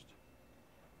used?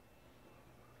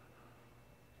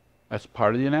 That's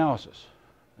part of the analysis.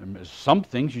 And there's some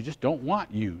things you just don't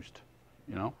want used,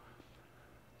 you know.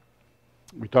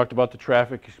 We talked about the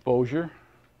traffic exposure,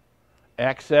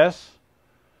 access.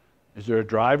 Is there a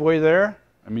driveway there?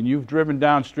 I mean, you've driven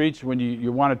down streets when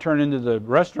you want to turn into the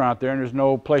restaurant there and there's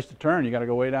no place to turn. You got to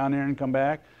go way down there and come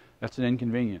back. That's an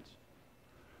inconvenience.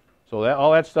 So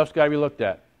all that stuff's got to be looked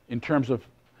at in terms of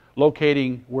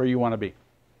locating where you want to be.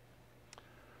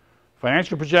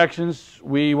 Financial projections,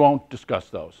 we won't discuss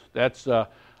those. That's,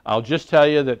 I'll just tell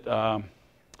you that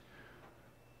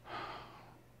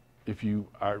if you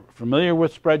are familiar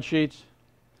with spreadsheets,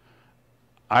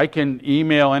 I can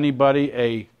email anybody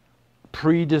a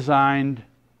pre-designed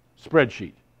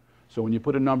spreadsheet. So when you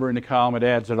put a number in the column, it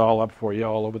adds it all up for you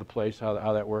all over the place,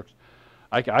 how that works.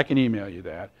 I can email you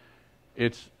that.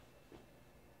 It's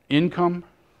income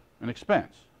and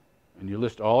expense. And you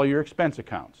list all your expense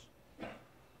accounts.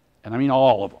 And I mean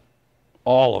all of them.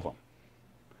 All of them.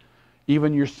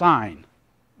 Even your sign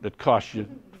that costs you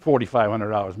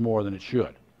 $4,500 more than it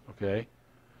should. Okay?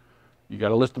 You got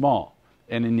to list them all.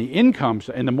 And in the incomes,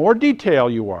 and the more detail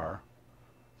you are,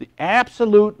 the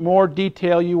absolute more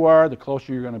detail you are, the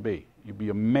closer you're going to be. You'll be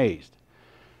amazed.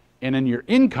 And in your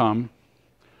income,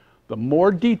 the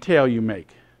more detail you make.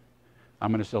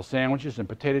 I'm going to sell sandwiches and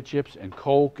potato chips and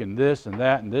Coke and this and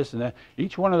that and this and that.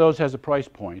 Each one of those has a price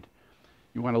point.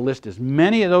 You want to list as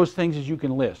many of those things as you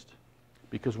can list.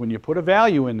 Because when you put a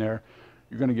value in there,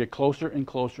 you're going to get closer and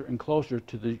closer and closer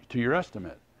to your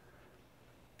estimate.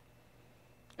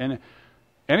 And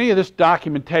any of this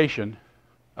documentation,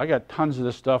 I got tons of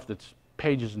this stuff that's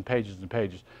pages and pages and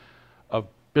pages of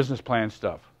business plan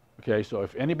stuff. Okay, so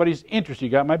if anybody's interested,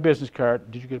 you got my business card.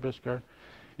 Did you get a business card?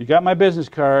 You got my business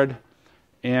card,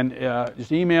 and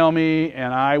just email me,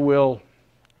 and I will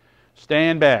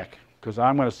stand back because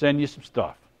I'm going to send you some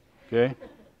stuff. Okay.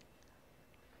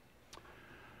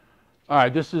 All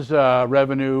right, this is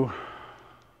revenue,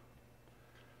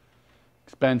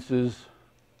 expenses,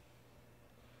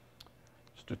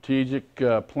 strategic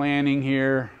planning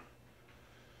here.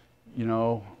 You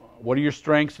know, what are your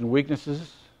strengths and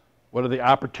weaknesses? What are the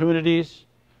opportunities?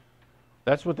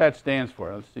 That's what that stands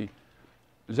for. Let's see.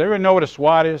 Does everyone know what a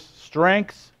SWOT is?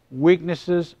 Strengths,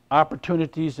 weaknesses,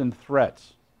 opportunities, and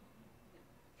threats.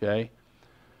 Okay?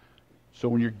 So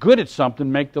when you're good at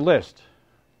something, make the list.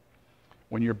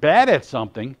 When you're bad at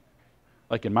something,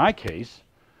 like in my case,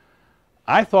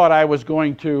 I thought I was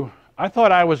going to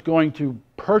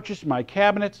purchase my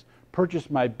cabinets, purchase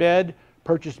my bed,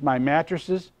 purchase my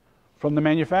mattresses from the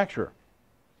manufacturer.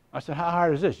 I said, how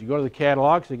hard is this? You go to the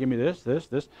catalog, say, give me this, this,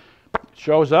 this. It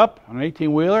shows up on an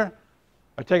 18-wheeler.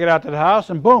 I take it out to the house,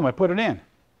 and boom, I put it in.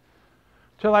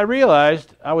 Till I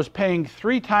realized I was paying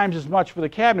 3 times as much for the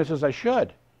cabinets as I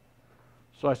should.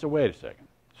 So I said, wait a second.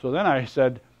 So then I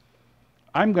said,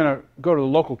 I'm going to go to the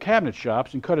local cabinet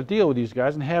shops and cut a deal with these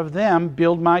guys and have them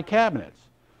build my cabinets.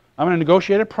 I'm going to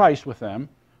negotiate a price with them,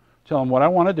 tell them what I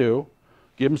want to do,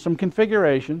 give them some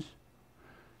configurations,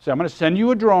 say, I'm going to send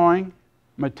you a drawing,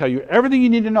 I'm going to tell you everything you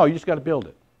need to know, you just got to build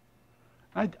it.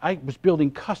 I was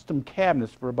building custom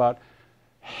cabinets for about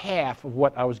half of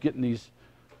what I was getting these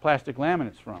plastic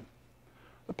laminates from.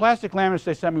 The plastic laminates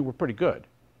they sent me were pretty good,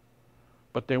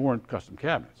 but they weren't custom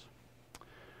cabinets.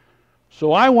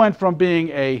 So I went from being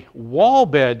a wall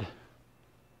bed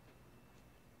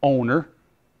owner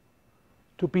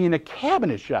to being a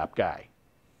cabinet shop guy.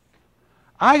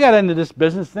 I got into this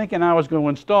business thinking I was going to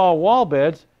install wall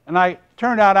beds, and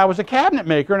turned out I was a cabinet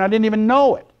maker and I didn't even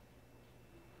know it.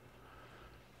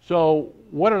 So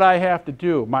what did I have to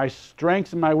do? My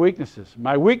strengths and my weaknesses.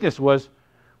 My weakness was,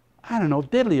 I don't know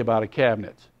diddly about a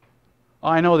cabinet.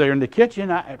 I know they're in the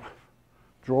kitchen,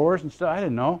 drawers and stuff, I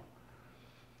didn't know.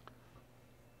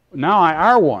 Now I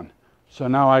are one. So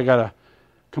now I got to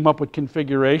come up with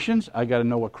configurations. I got to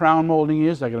know what crown molding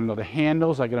is. I got to know the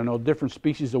handles. I got to know different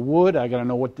species of wood. I got to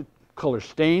know what the color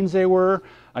stains they were.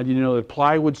 I need to know that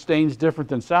plywood stains different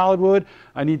than solid wood.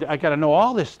 I got to know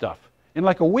all this stuff in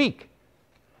like a week.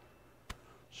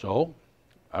 So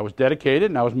I was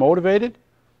dedicated and I was motivated.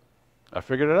 I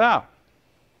figured it out.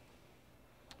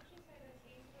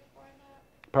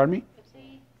 Pardon me?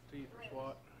 T for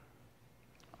SWOT.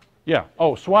 Yeah.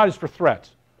 Oh, SWOT is for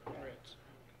threats.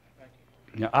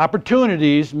 Yeah,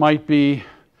 opportunities might be,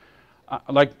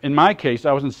 like in my case,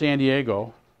 I was in San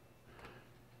Diego,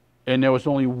 and there was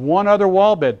only one other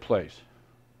wall bed place.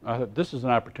 I thought, this is an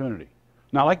opportunity.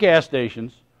 Not like gas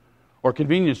stations or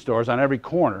convenience stores on every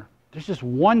corner. There's just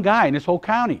one guy in this whole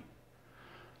county.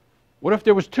 What if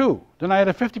there was 2? Then I had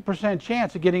a 50%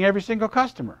 chance of getting every single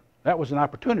customer. That was an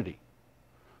opportunity.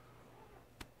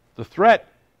 The threat,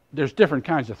 there's different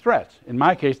kinds of threats. In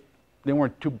my case,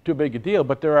 too big a deal,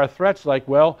 but there are threats like,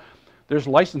 well, there's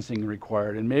licensing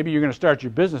required, and maybe you're going to start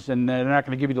your business and they're not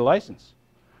going to give you the license.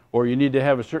 Or you need to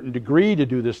have a certain degree to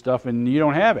do this stuff and you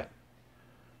don't have it.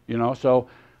 You know, so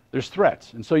there's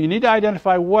threats. And so you need to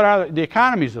identify what are the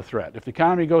economy is a threat. If the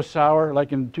economy goes sour,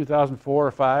 like in 2004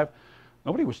 or 5,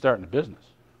 nobody was starting a business.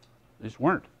 They just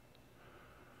weren't.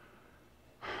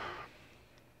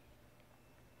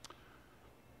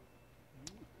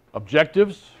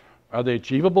 Objectives, are they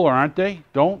achievable or aren't they?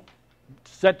 Don't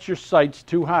set your sights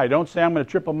too high. Don't say I'm going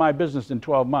to triple my business in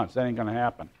 12 months. That ain't going to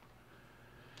happen.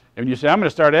 And you say I'm going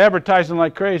to start advertising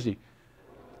like crazy.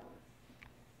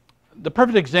 The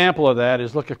perfect example of that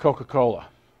is look at Coca-Cola.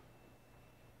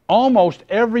 Almost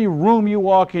every room you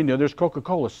walk into, there's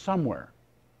Coca-Cola somewhere.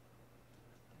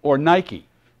 Or Nike.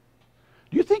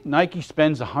 Do you think Nike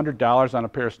spends $100 on a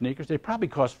pair of sneakers? They probably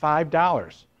cost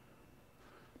 $5.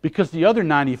 Because the other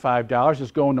 $95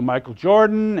 is going to Michael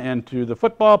Jordan and to the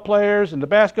football players and the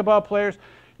basketball players.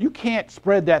 You can't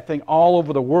spread that thing all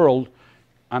over the world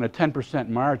on a 10%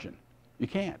 margin. You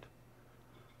can't.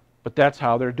 But that's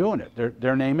how they're doing it.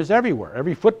 Their name is everywhere.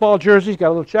 Every football jersey's got a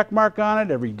little check mark on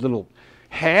it. Every little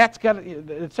hat's got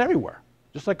it's everywhere.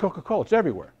 Just like Coca-Cola, it's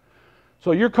everywhere.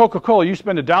 So your Coca-Cola, you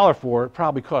spend $1 for it,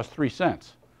 probably costs 3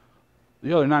 cents.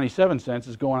 The other 97 cents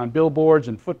is going on billboards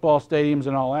and football stadiums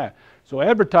and all that. So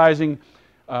advertising,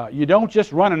 you don't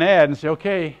just run an ad and say,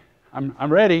 okay,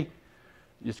 I'm ready.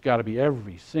 It's got to be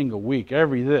every single week,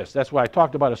 every this. That's why I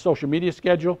talked about a social media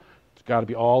schedule. It's got to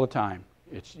be all the time.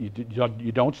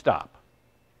 You don't stop.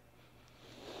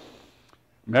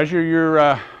 Measure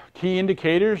your key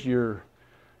indicators, your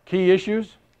key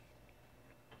issues.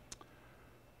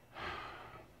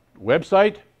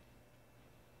 Website.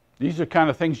 These are kind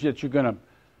of things that you're going to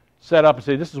set up and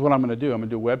say, this is what I'm going to do. I'm going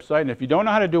to do a website. And if you don't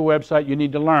know how to do a website, you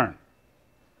need to learn.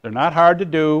 They're not hard to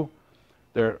do.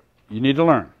 You need to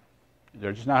learn.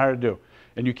 They're just not hard to do.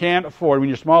 And you can't afford, when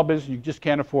you're a small business, you just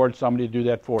can't afford somebody to do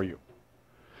that for you.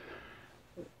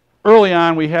 Early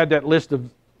on, we had that list of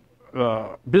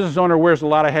business owner wears a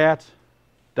lot of hats.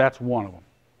 That's one of them.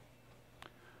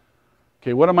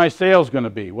 Okay, what are my sales going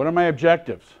to be? What are my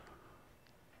objectives?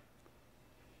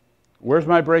 Where's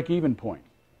my break-even point?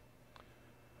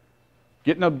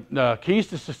 Getting the keys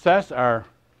to success are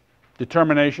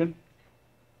determination,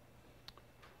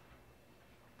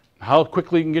 how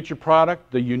quickly you can get your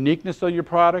product, the uniqueness of your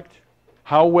product,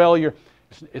 how well you're.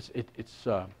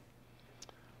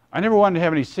 I never wanted to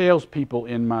have any salespeople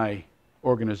in my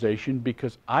organization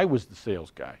because I was the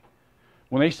sales guy.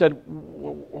 When they said,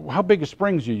 how big of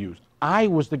springs you use? I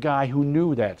was the guy who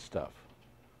knew that stuff.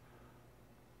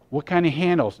 What kind of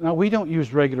handles? Now, we don't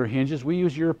use regular hinges. We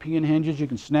use European hinges. You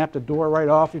can snap the door right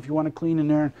off if you want to clean in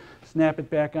there and snap it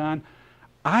back on.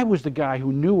 I was the guy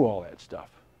who knew all that stuff.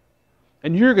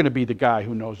 And you're going to be the guy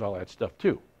who knows all that stuff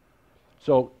too.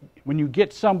 So when you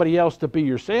get somebody else to be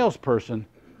your salesperson,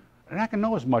 they're not going to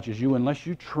know as much as you unless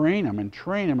you train them and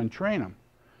train them and train them.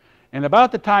 And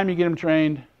about the time you get them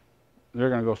trained, they're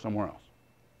going to go somewhere else.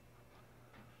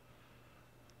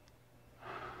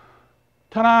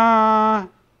 Ta-da!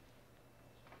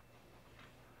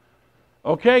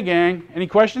 Okay, gang. Any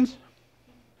questions?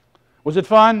 Was it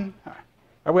fun?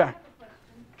 Are we?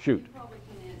 Shoot.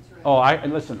 Oh,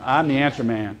 listen. I'm the answer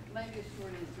man. Maybe a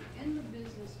short answer. In the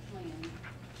business plan,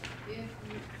 if you,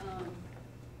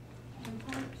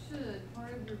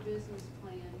 part of your business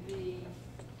plan be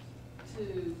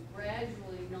to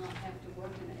gradually not have to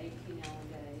work an 18-hour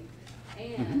day,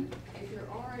 and if you're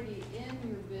already in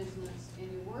your business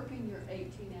and you're working your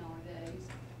 18-hour days,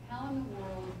 how in the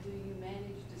world do you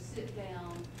manage to sit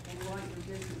down and write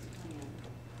your business plan?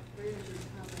 Where does your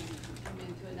time come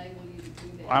in to enable you to do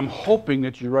that? I'm hoping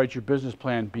that you write your business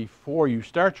plan before you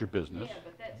start your business.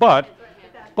 Yeah,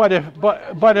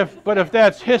 but if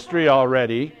that's history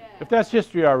already,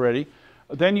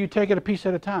 then you take it a piece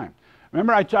at a time.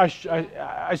 Remember, I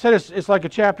said it's like a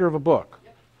chapter of a book,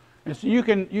 and so you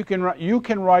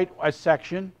can write a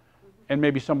section, and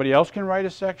maybe somebody else can write a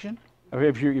section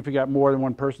if you got more than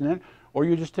one person in, or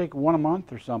you just take one a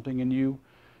month or something, and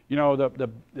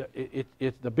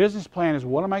the business plan is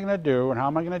what am I going to do and how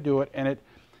am I going to do it, and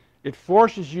it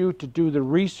forces you to do the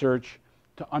research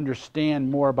to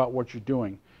understand more about what you're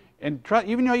doing, and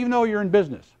even though you're in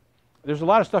business, there's a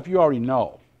lot of stuff you already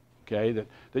know, okay,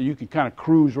 that you can kind of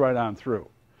cruise right on through,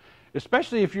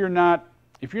 especially if you're not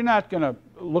going to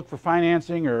look for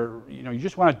financing, or you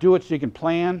just want to do it so you can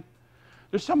plan.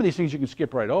 There's some of these things you can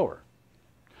skip right over.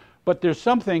 But there's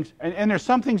some things, and there's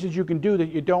some things that you can do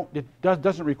that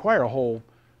doesn't require a whole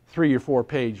 3 or 4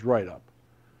 page write-up.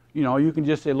 You can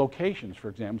just say locations, for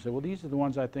example. Say, well, these are the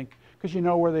ones I think, because you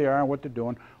know where they are and what they're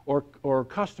doing, or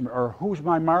customer, or who's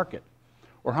my market,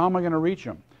 or how am I going to reach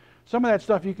them. Some of that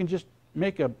stuff you can just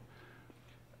make a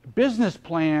business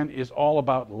plan is all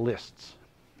about lists.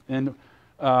 And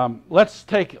let's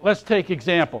take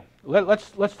example.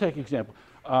 Let's take example.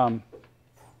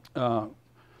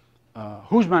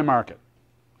 Who's my market?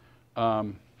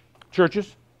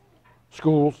 Churches,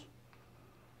 schools,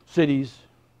 cities,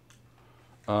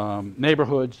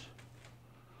 neighborhoods.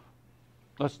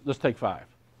 Let's take 5.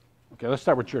 Okay, let's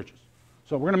start with churches.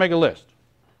 So we're going to make a list.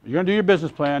 You're going to do your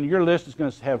business plan. Your list is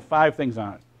going to have 5 things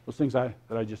on it. Those things that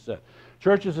I just said.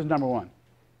 Churches is number 1.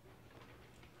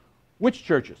 Which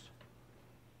churches?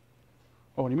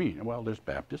 Oh, what do you mean? Well, there's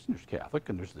Baptist, and there's Catholic,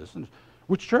 and there's this, and there's...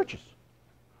 Which churches?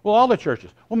 Well, all the churches.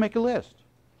 Well, make a list.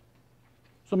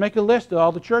 So make a list of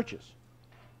all the churches.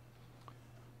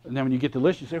 And then when you get the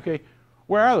list, you say, okay,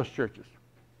 where are those churches?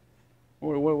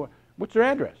 What's their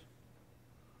address?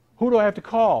 Who do I have to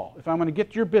call? If I'm going to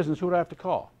get your business, who do I have to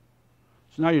call?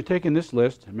 So now you're taking this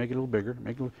list and make it a little bigger.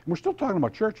 And we're still talking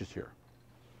about churches here.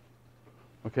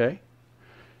 Okay?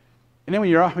 And then when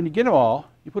you get them all,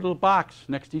 you put a little box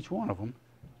next to each one of them.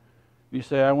 You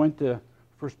say, I went to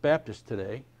First Baptist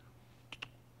today.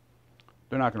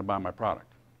 They're not going to buy my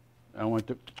product. I went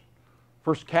to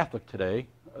First Catholic today.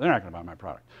 They're not going to buy my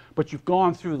product. But you've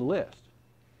gone through the list.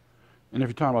 And if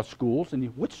you're talking about schools, then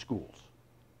which schools?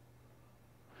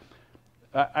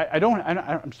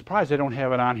 I'm surprised I don't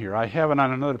have it on here. I have it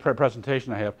on another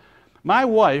presentation I have. My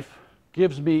wife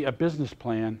gives me a business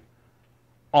plan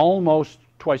almost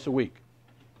twice a week.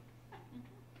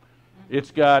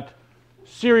 It's got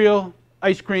cereal,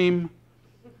 ice cream,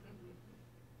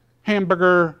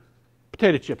 hamburger,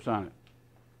 potato chips on it.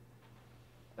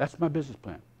 That's my business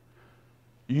plan.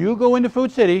 You go into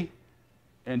Food City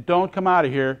and don't come out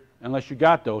of here unless you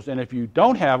got those. And if you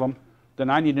don't have them, then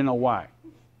I need to know why.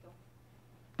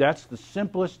 That's the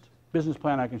simplest business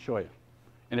plan I can show you.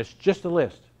 And it's just a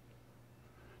list.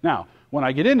 Now, when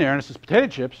I get in there and it says potato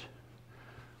chips,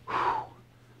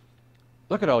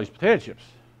 look at all these potato chips.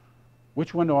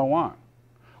 Which one do I want?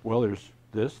 Well, there's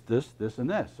this, and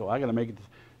this. So I got to make it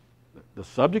the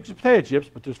subject's potato chips,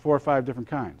 but there's 4 or 5 different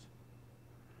kinds.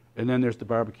 And then there's the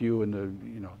barbecue and the,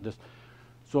 this.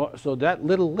 So that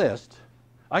little list,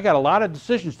 I got a lot of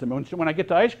decisions to make. When I get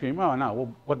to ice cream, oh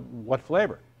no, well, what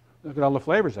flavor? Look at all the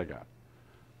flavors I got.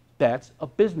 That's a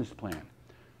business plan.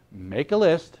 Make a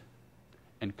list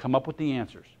and come up with the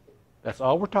answers. That's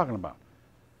all we're talking about.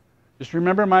 Just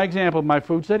remember my example of my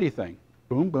Food City thing.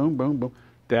 Boom, boom, boom, boom.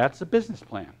 That's a business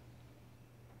plan.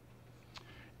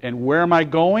 And where am I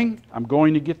going? I'm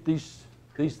going to get these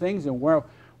things, and what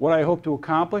I hope to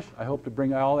accomplish, I hope to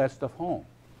bring all that stuff home.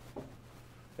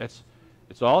 It's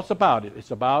all it's about.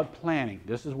 It's about planning.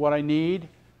 This is what I need,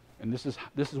 and this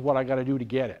is what I got to do to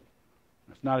get it.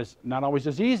 It's not always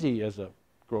as easy as a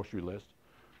grocery list,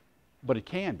 but it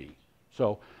can be.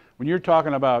 So when you're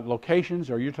talking about locations,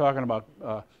 or you're talking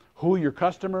about who your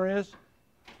customer is,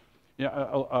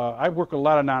 I work with a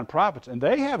lot of nonprofits, and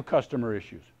they have customer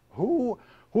issues. Who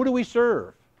do we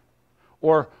serve?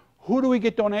 Or who do we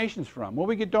get donations from? Well,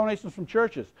 we get donations from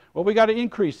churches. Well, we got to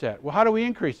increase that. Well, how do we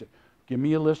increase it? Give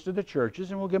me a list of the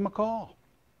churches, and we'll give them a call.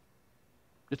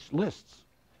 It's lists.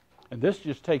 And this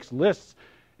just takes lists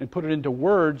and put it into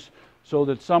words so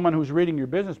that someone who's reading your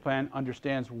business plan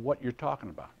understands what you're talking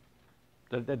about.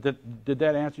 Did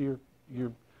that answer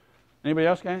your anybody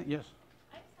else got it? Yes?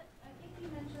 I think you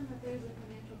mentioned that there's a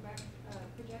financial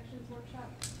projections workshop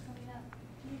coming up.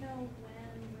 Do you know when,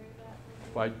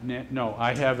 where that? No,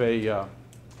 I have a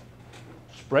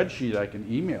spreadsheet I can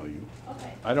email you.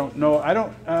 Okay. I don't know. I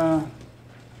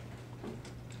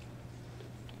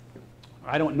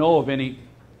don't know of any.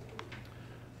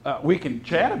 We can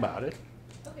chat about it.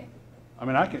 Okay. I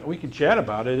mean, we can chat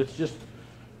about it. It's just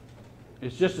a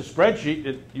spreadsheet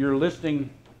that you're listing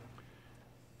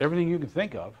everything you can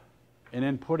think of, and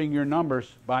then putting your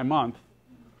numbers by month,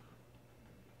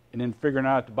 and then figuring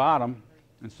out at the bottom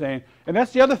and saying. And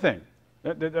that's the other thing.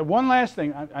 The one last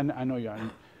thing. I know you.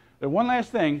 The one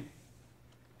last thing.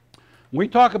 When we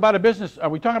talk about a business,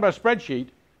 we talking about a spreadsheet.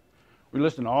 We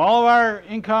list all of our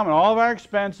income and all of our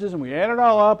expenses, and we add it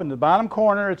all up. In the bottom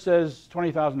corner, it says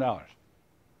 $20,000.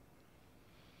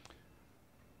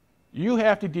 You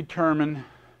have to determine: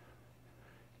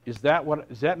 is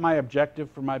that my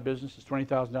objective for my business? Is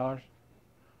 $20,000,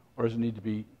 or does it need to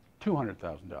be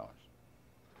 $200,000?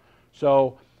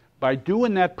 So, by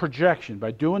doing that projection,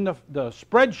 by doing the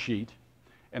spreadsheet,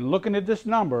 and looking at this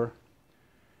number,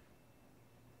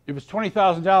 if it's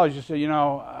 $20,000, you say,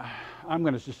 I'm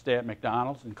going to just stay at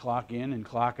McDonald's and clock in and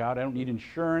clock out. I don't need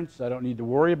insurance. I don't need to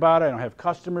worry about it. I don't have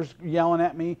customers yelling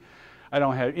at me. I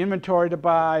don't have inventory to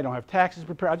buy, I don't have taxes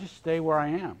prepared, I'll just stay where I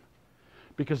am.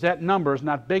 Because that number is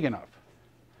not big enough.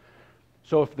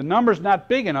 So if the number's not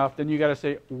big enough, then you got to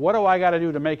say, what do I got to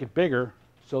do to make it bigger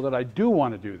so that I do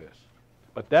want to do this?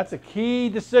 But that's a key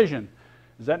decision.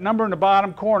 Is that number in the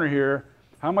bottom corner here,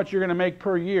 how much you're going to make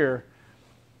per year?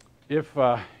 If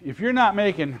you're not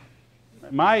making,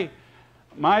 my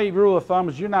rule of thumb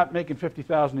is you're not making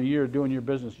 $50,000 a year doing your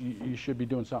business, you should be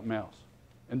doing something else.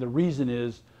 And the reason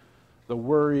is the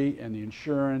worry and the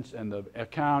insurance and the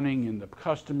accounting and the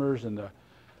customers and the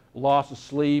loss of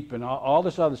sleep and all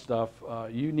this other stuff.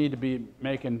 You need to be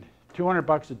making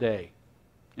 $200 a day.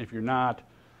 If you're not,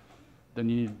 then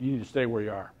you need to stay where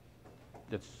you are.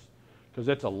 Because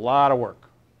it's a lot of work.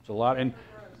 It's a lot.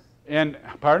 And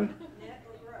pardon? Net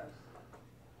or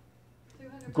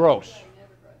gross? Gross.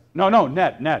 No,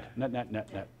 net, yes.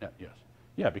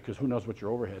 Yeah, because who knows what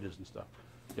your overhead is and stuff.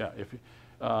 Yeah, if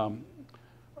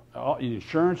all the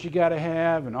insurance you got to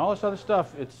have and all this other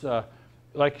stuff. It's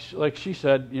like she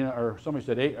said, you know, or somebody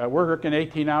said, we're working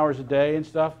 18 hours a day and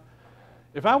stuff.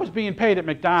 If I was being paid at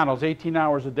McDonald's 18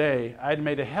 hours a day, I'd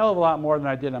made a hell of a lot more than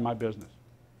I did on my business.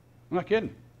 I'm not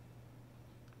kidding.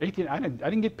 I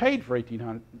didn't get paid for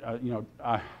 1,800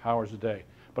 hours a day,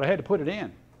 but I had to put it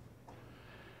in.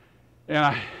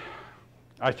 And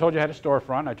I told you I had a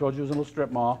storefront. I told you it was a little strip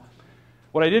mall.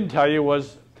 What I didn't tell you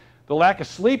was the lack of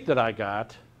sleep that I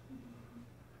got.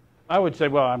 I would say,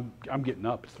 well, I'm getting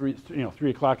up 3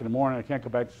 o'clock in the morning. I can't go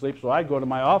back to sleep, so I'd go to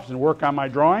my office and work on my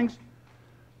drawings.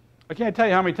 I can't tell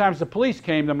you how many times the police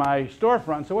came to my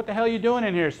storefront and said, "What the hell are you doing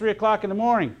in here? It's 3 o'clock in the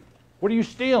morning. What are you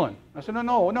stealing?" I said,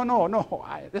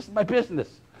 no. This is my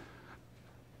business.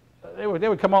 They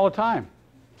would come all the time.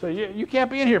 So you can't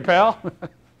be in here, pal.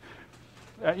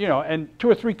 And 2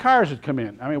 or 3 cars would come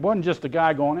in. I mean, it wasn't just the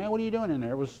guy going, "Hey, what are you doing in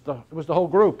there?" It was the whole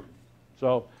group.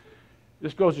 So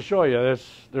this goes to show you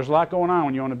there's a lot going on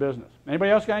when you own a business.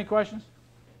 Anybody else got any questions?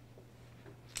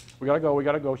 We gotta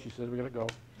go. She says we gotta go.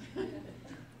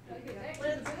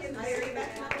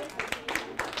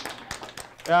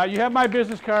 You have my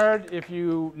business card. If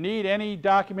you need any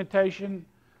documentation,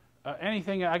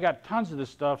 anything, I got tons of this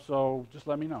stuff, so just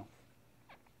let me know.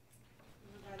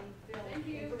 Thank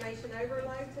you. Information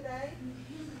overload today.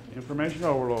 Information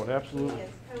overload, absolutely. He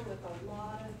has come with a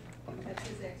lot of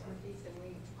his expertise, and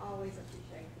we always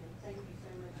appreciate him. Thank you so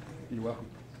much. You're welcome.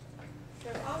 So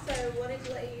also wanted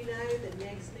to let you know the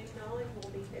next new knowledge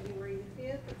will be February the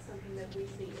 5th. It's something that we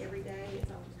see every day.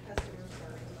 It's on customer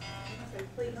service. So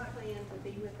please plan to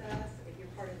be with us. If you're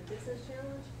part of the business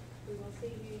challenge, we will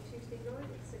see you Tuesday night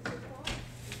at 6 o'clock.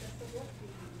 And best of luck to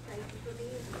you. Thank you for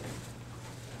being here.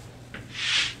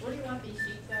 Where do you want these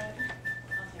sheets at?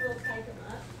 We'll take them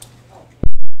up.